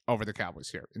advantage over the Cowboys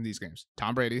here in these games: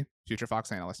 Tom Brady, future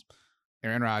Fox analyst;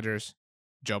 Aaron Rodgers;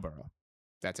 Joe Burrow.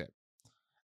 That's it.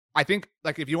 I think,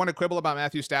 like, if you want to quibble about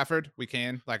Matthew Stafford, we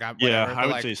can. Like, I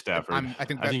would say Stafford. I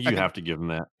think you have to give him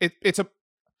that. It's a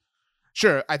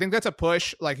sure. I think that's a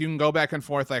push. Like, you can go back and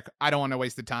forth. Like, I don't want to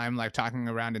waste the time like talking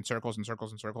around in circles and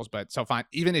circles and circles. But so fine.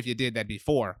 Even if you did, that'd be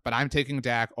 4. But I'm taking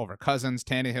Dak over Cousins,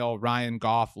 Tannehill, Ryan,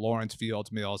 Goff, Lawrence, Fields,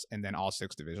 Mills, and then all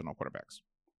 6 divisional quarterbacks.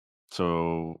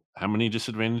 So how many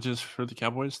disadvantages for the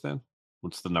Cowboys then?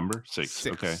 What's the number? 6.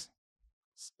 Okay.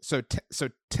 So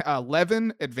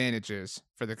 11 advantages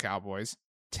for the Cowboys,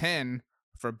 10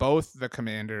 for both the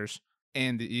Commanders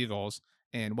and the Eagles,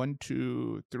 and 1,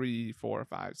 2, 3, 4,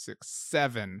 5, 6,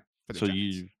 7 for the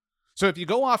Giants. So if you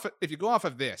go off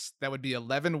of this, that would be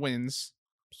 11 wins,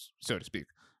 so to speak,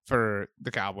 for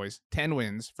the Cowboys, 10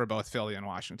 wins for both Philly and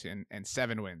Washington, and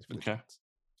 7 wins for the Giants.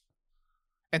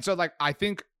 And so, like, I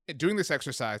think doing this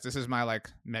exercise, this is my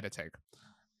like meta take.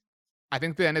 I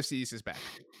think the NFC East is back.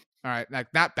 All right,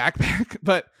 like not back,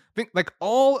 but I think like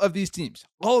all of these teams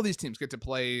get to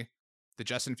play the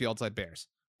Justin Fields led Bears,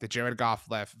 the Jared Goff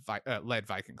led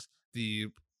Vikings, the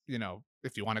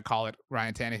if you want to call it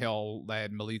Ryan Tannehill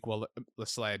led Malik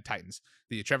Willis led Titans,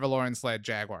 the Trevor Lawrence led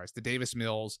Jaguars, the Davis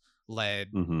Mills led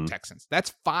Texans.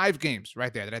 That's 5 games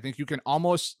right there that I think you can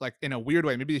almost, like, in a weird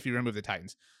way, maybe if you remove the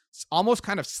Titans, it's almost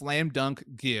kind of slam dunk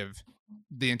give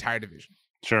the entire division.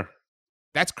 Sure.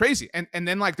 That's crazy. And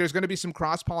then, like, there's going to be some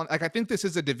cross pollen. Like, I think this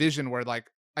is a division where,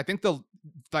 like, I think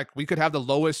we could have the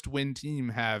lowest win team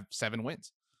have 7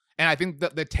 wins. And I think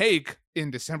the take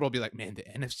in December will be like, man, the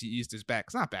NFC East is back.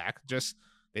 It's not back. Just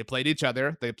they played each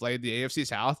other. They played the AFC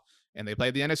South and they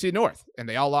played the NFC North, and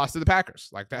they all lost to the Packers.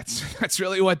 Like, that's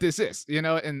really what this is,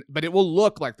 but it will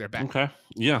look like they're back. Okay.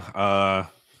 Yeah.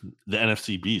 The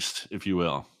NFC Beast, if you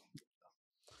will.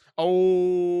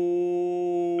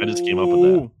 Oh, I just came up with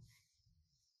that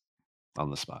on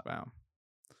the spot. Wow.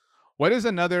 What is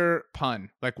another pun?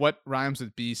 Like, what rhymes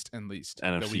with beast and least?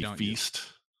 NFC Feast.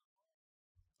 Use?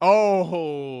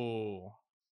 Oh.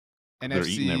 NFC. They're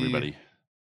eating everybody.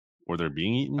 Or they're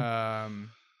being eaten.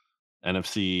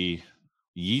 NFC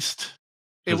Yeast.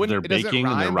 Because they're baking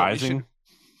and they're rising.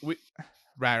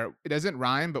 Right. It doesn't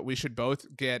rhyme, but we should both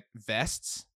get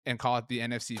vests and call it the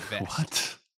NFC Vest.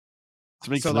 What? This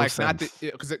makes no sense. Not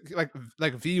because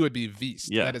like V would be Veast.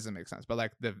 Yeah, that doesn't make sense. But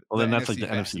like then that's NFC like the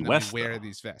vest, NFC West. Wear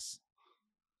these vests.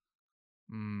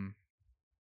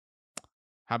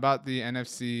 How about the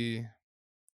NFC?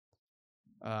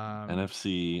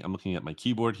 NFC. I'm looking at my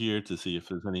keyboard here to see if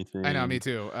there's anything. I know, me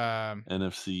too.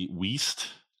 NFC Weast,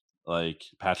 like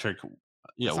Patrick.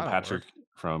 Yeah, well, Patrick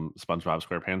from SpongeBob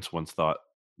SquarePants once thought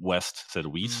West said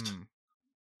Weast.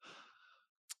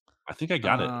 I think I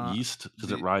got it. Yeast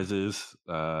because it rises.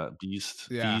 Beast.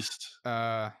 Yeah. Feast.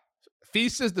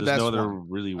 Feast is the There's best. No other one.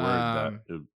 really word that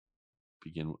would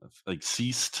begin with, like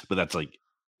ceased, but that's like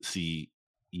CEA.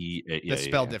 That's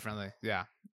spelled differently. Yeah.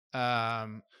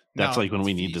 That's like when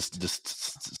we need to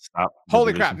just stop.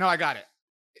 Holy crap! No, I got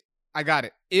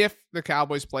it. If the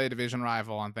Cowboys play a division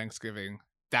rival on Thanksgiving,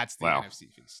 that's the NFC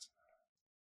Feast.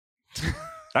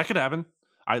 That could happen.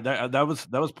 That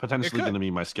was potentially going to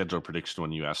be my schedule prediction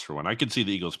when you asked for one. I could see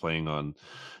the Eagles playing on.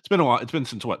 It's been a while. It's been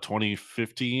since what,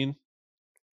 2015,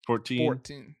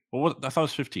 14. Well, I thought it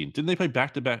was 15. Didn't they play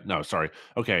back to back? No, sorry.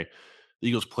 Okay, the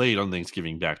Eagles played on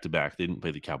Thanksgiving back to back. They didn't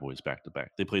play the Cowboys back to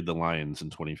back. They played the Lions in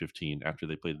 2015 after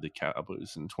they played the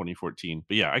Cowboys in 2014.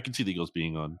 But yeah, I could see the Eagles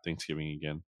being on Thanksgiving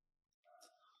again.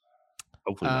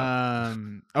 Hopefully not.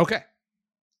 Okay.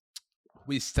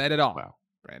 We said it all. Wow.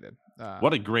 Brandon.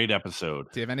 What a great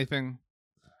episode. Do you have anything?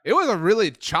 It was a really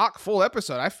chock full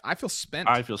episode. I feel spent.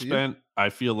 I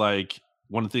feel like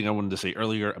one thing I wanted to say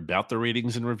earlier about the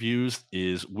ratings and reviews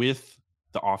is with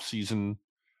the offseason,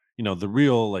 the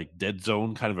real like dead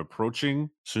zone kind of approaching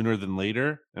sooner than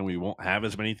later, and we won't have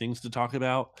as many things to talk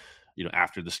about.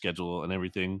 after the schedule and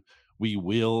everything, we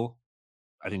will,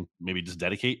 I think, maybe just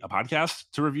dedicate a podcast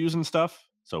to reviews and stuff.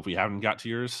 So if we haven't got to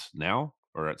yours now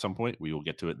or at some point, we will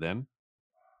get to it then.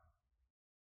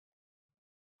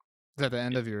 Is that the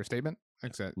end of your statement? Are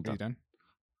you done?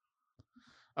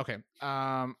 Okay.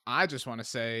 I just want to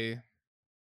say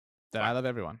that I love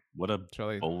everyone. What a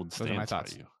bold stance by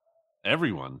you.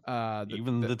 Everyone,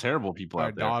 even the terrible people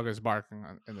out there. Our dog is barking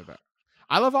in the back.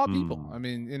 I love all people. I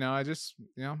mean, I just,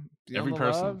 every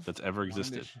person that's ever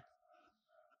existed.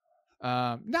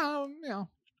 No,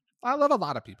 I love a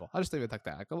lot of people. I'll just leave it like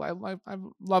that. I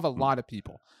love a lot of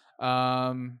people.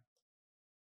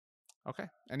 Okay.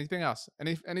 Anything else?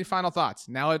 Any final thoughts?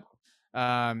 Now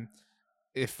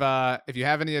if you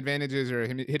have any advantages or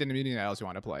hidden immunity items you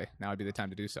want to play, now would be the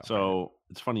time to do so. So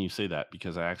it's funny you say that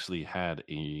because I actually had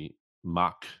a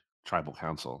mock tribal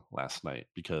council last night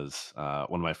because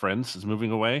one of my friends is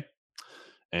moving away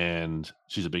and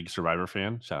she's a big Survivor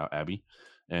fan. Shout out Abby.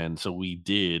 And so we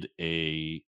did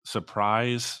a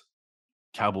surprise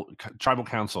tribal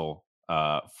council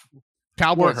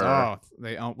Cowboys.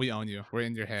 We own you. We're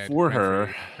in your head. For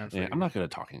her. Yeah, I'm not good at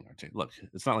talking, RJ. Look,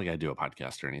 it's not like I do a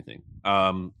podcast or anything.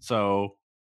 So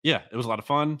yeah, it was a lot of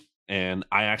fun. And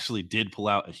I actually did pull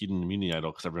out a hidden immunity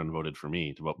idol because everyone voted for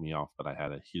me to vote me off. But I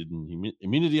had a hidden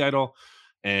immunity idol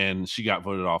and she got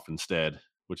voted off instead,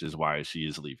 which is why she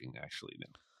is leaving actually now.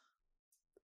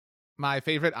 My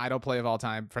favorite idol play of all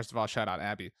time, first of all, shout out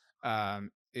Abby.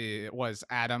 It was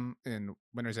Adam in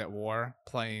Winners at War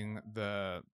playing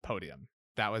the podium.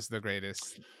 That was the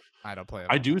greatest idol play.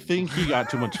 I do think he got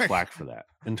too much flack for that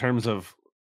in terms of.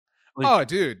 Oh,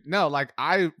 dude, no! Like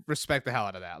I respect the hell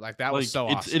out of that. Like that was so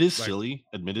awesome. It is silly,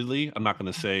 admittedly. I'm not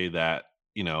going to say that.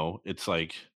 It's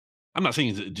like I'm not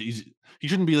saying he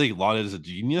shouldn't be like lauded as a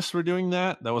genius for doing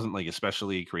that. That wasn't like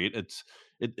especially creative.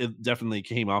 It definitely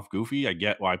came off goofy. I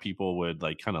get why people would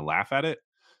like kind of laugh at it,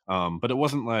 but it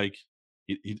wasn't like.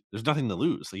 There's nothing to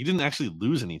lose. Like, he didn't actually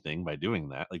lose anything by doing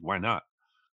that. Like, why not?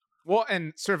 Well,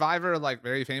 and Survivor, like,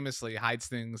 very famously hides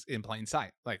things in plain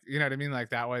sight. Like, you know what I mean?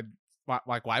 Like, that would,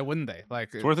 why wouldn't they?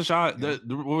 Like, it's worth a shot.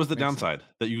 What was the downside?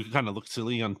 Sense. That you kind of look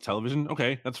silly on television?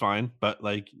 Okay, that's fine. But,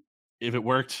 like, if it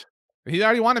worked. He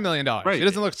already won $1 million. Right. He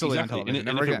doesn't look silly on television.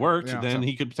 And if it worked, then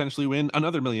he could potentially win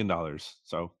another $1 million.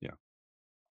 So, yeah.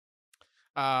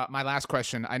 My last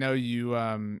question. I know you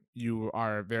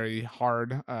are very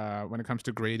hard when it comes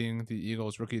to grading the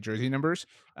Eagles rookie jersey numbers.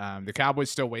 The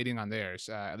Cowboys still waiting on theirs,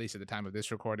 at least at the time of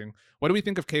this recording. What do we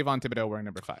think of Kayvon Thibodeau wearing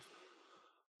number 5?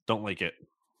 Don't like it.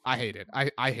 I hate it.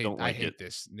 I hate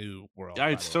this new world.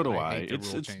 So do I.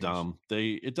 It's dumb.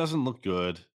 It doesn't look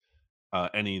good.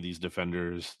 Any of these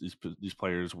defenders, these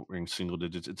players wearing single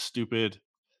digits, it's stupid.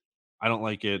 I don't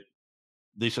like it.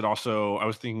 They should also, I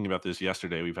was thinking about this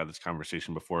yesterday. We've had this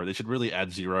conversation before. They should really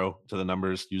add 0 to the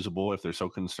numbers usable if they're so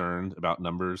concerned about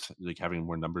numbers, like having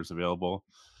more numbers available.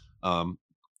 I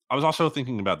was also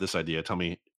thinking about this idea. Tell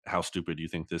me how stupid you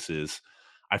think this is.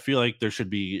 I feel like there should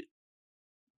be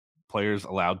players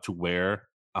allowed to wear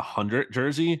 100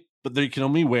 jersey, but they can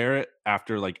only wear it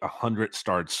after like 100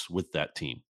 starts with that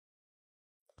team.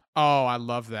 Oh, I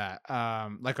love that.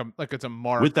 Like it's a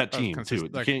mark with that team too.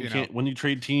 Like, you can't when you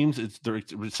trade teams, it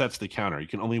resets the counter. You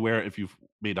can only wear it if you've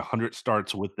made 100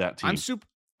 starts with that team.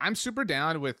 I'm super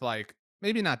down with like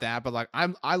maybe not that, but like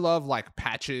I love like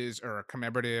patches or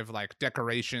commemorative like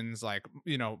decorations, like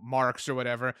marks or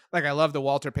whatever. Like I love the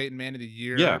Walter Payton Man of the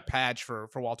Year patch for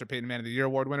Walter Payton Man of the Year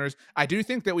award winners. I do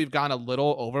think that we've gone a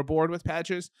little overboard with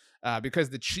patches because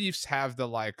the Chiefs have the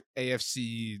like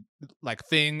AFC like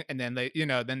thing, and then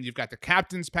then you've got the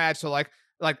captain's patch. So like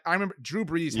I remember Drew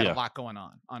Brees had a lot going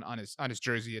on his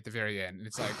jersey at the very end, and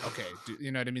it's like okay,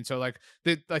 you know what I mean? So like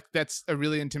that's a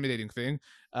really intimidating thing,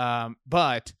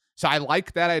 but. So I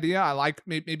like that idea. I like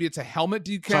maybe it's a helmet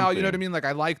decal. Something. You know what I mean? Like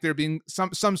I like there being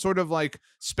some sort of like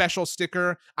special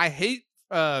sticker. I hate,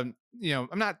 I'm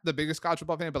not the biggest college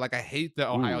football fan, but like I hate the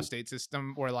Ohio State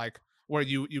system where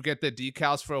you get the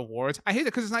decals for awards. I hate it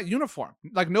because it's not uniform.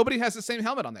 Like nobody has the same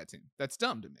helmet on that team. That's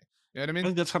dumb to me. You know what I mean? I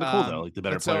think that's kind of cool though. Like the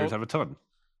better players have a ton.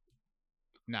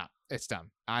 No, it's dumb.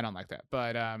 I don't like that.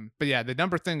 But yeah, the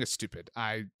number thing is stupid.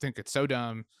 I think it's so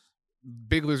dumb.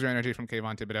 Big loser energy from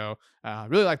Kayvon Thibodeau.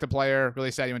 Really like the player. Really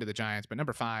sad he went to the Giants. But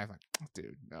number 5, like,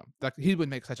 dude, no. Like he would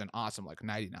make such an awesome like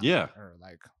 99, or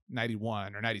like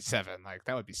 91 or 97. Like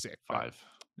that would be sick. 5.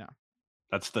 No,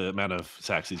 that's the amount of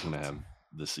sacks he's going to have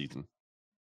this season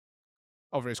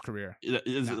over his career.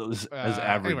 His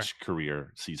average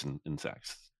career season in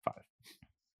sacks.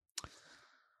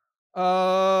 5.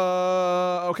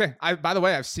 Okay. By the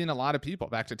way, I've seen a lot of people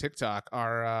back to TikTok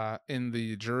are in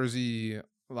the jersey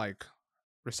like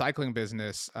recycling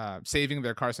business saving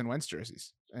their Carson Wentz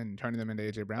jerseys and turning them into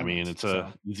AJ Brown. I mean, ones. it's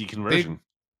a easy conversion.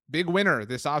 Big winner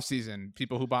this offseason.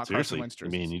 People who bought Carson Wentz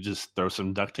jerseys. I mean, you just throw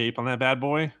some duct tape on that bad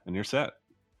boy and you're set.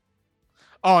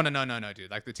 Oh, no, dude.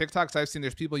 Like the TikToks I've seen,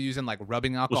 there's people using like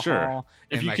rubbing alcohol. Well, sure.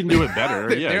 If you like, can do it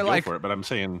better, yeah, go like, for it. But I'm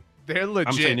saying they're legit.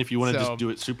 I'm saying if you want to just do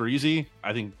it super easy,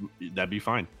 I think that'd be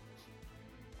fine.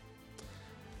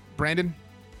 Brandon,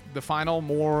 the final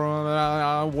more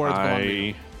words.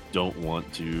 I don't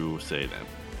want to say that.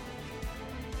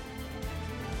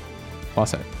 Well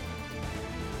said.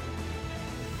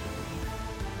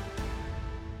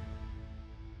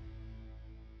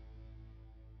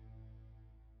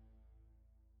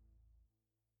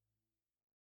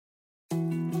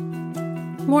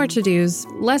 More to-dos,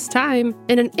 less time,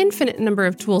 and an infinite number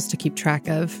of tools to keep track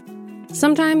of.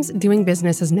 Sometimes doing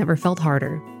business has never felt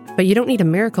harder, but you don't need a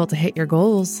miracle to hit your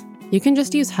goals. You can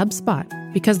just use HubSpot,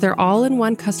 because their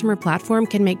all-in-one customer platform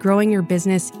can make growing your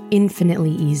business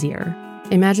infinitely easier.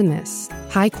 Imagine this: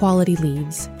 high-quality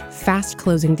leads, fast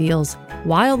closing deals,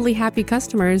 wildly happy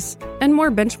customers, and more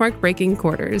benchmark-breaking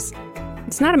quarters.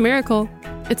 It's not a miracle,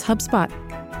 it's HubSpot.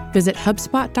 Visit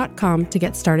HubSpot.com to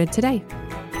get started today.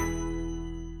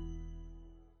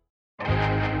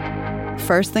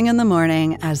 First thing in the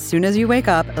morning, as soon as you wake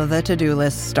up, the to-do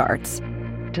list starts.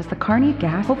 Does the car need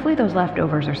gas? Hopefully those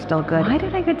leftovers are still good. Why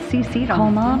did I get CC'd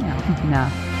on Mom? No.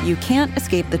 You can't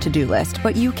escape the to-do list,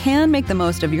 but you can make the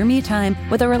most of your me time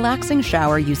with a relaxing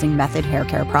shower using Method Hair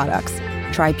Care products.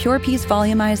 Try Pure Peace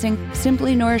Volumizing,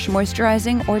 Simply Nourish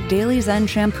Moisturizing, or Daily Zen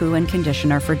Shampoo and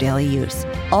Conditioner for daily use.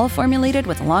 All formulated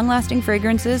with long-lasting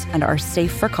fragrances and are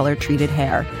safe for color-treated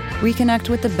hair. Reconnect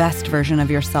with the best version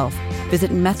of yourself. Visit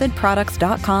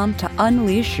methodproducts.com to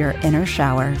unleash your inner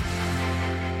shower.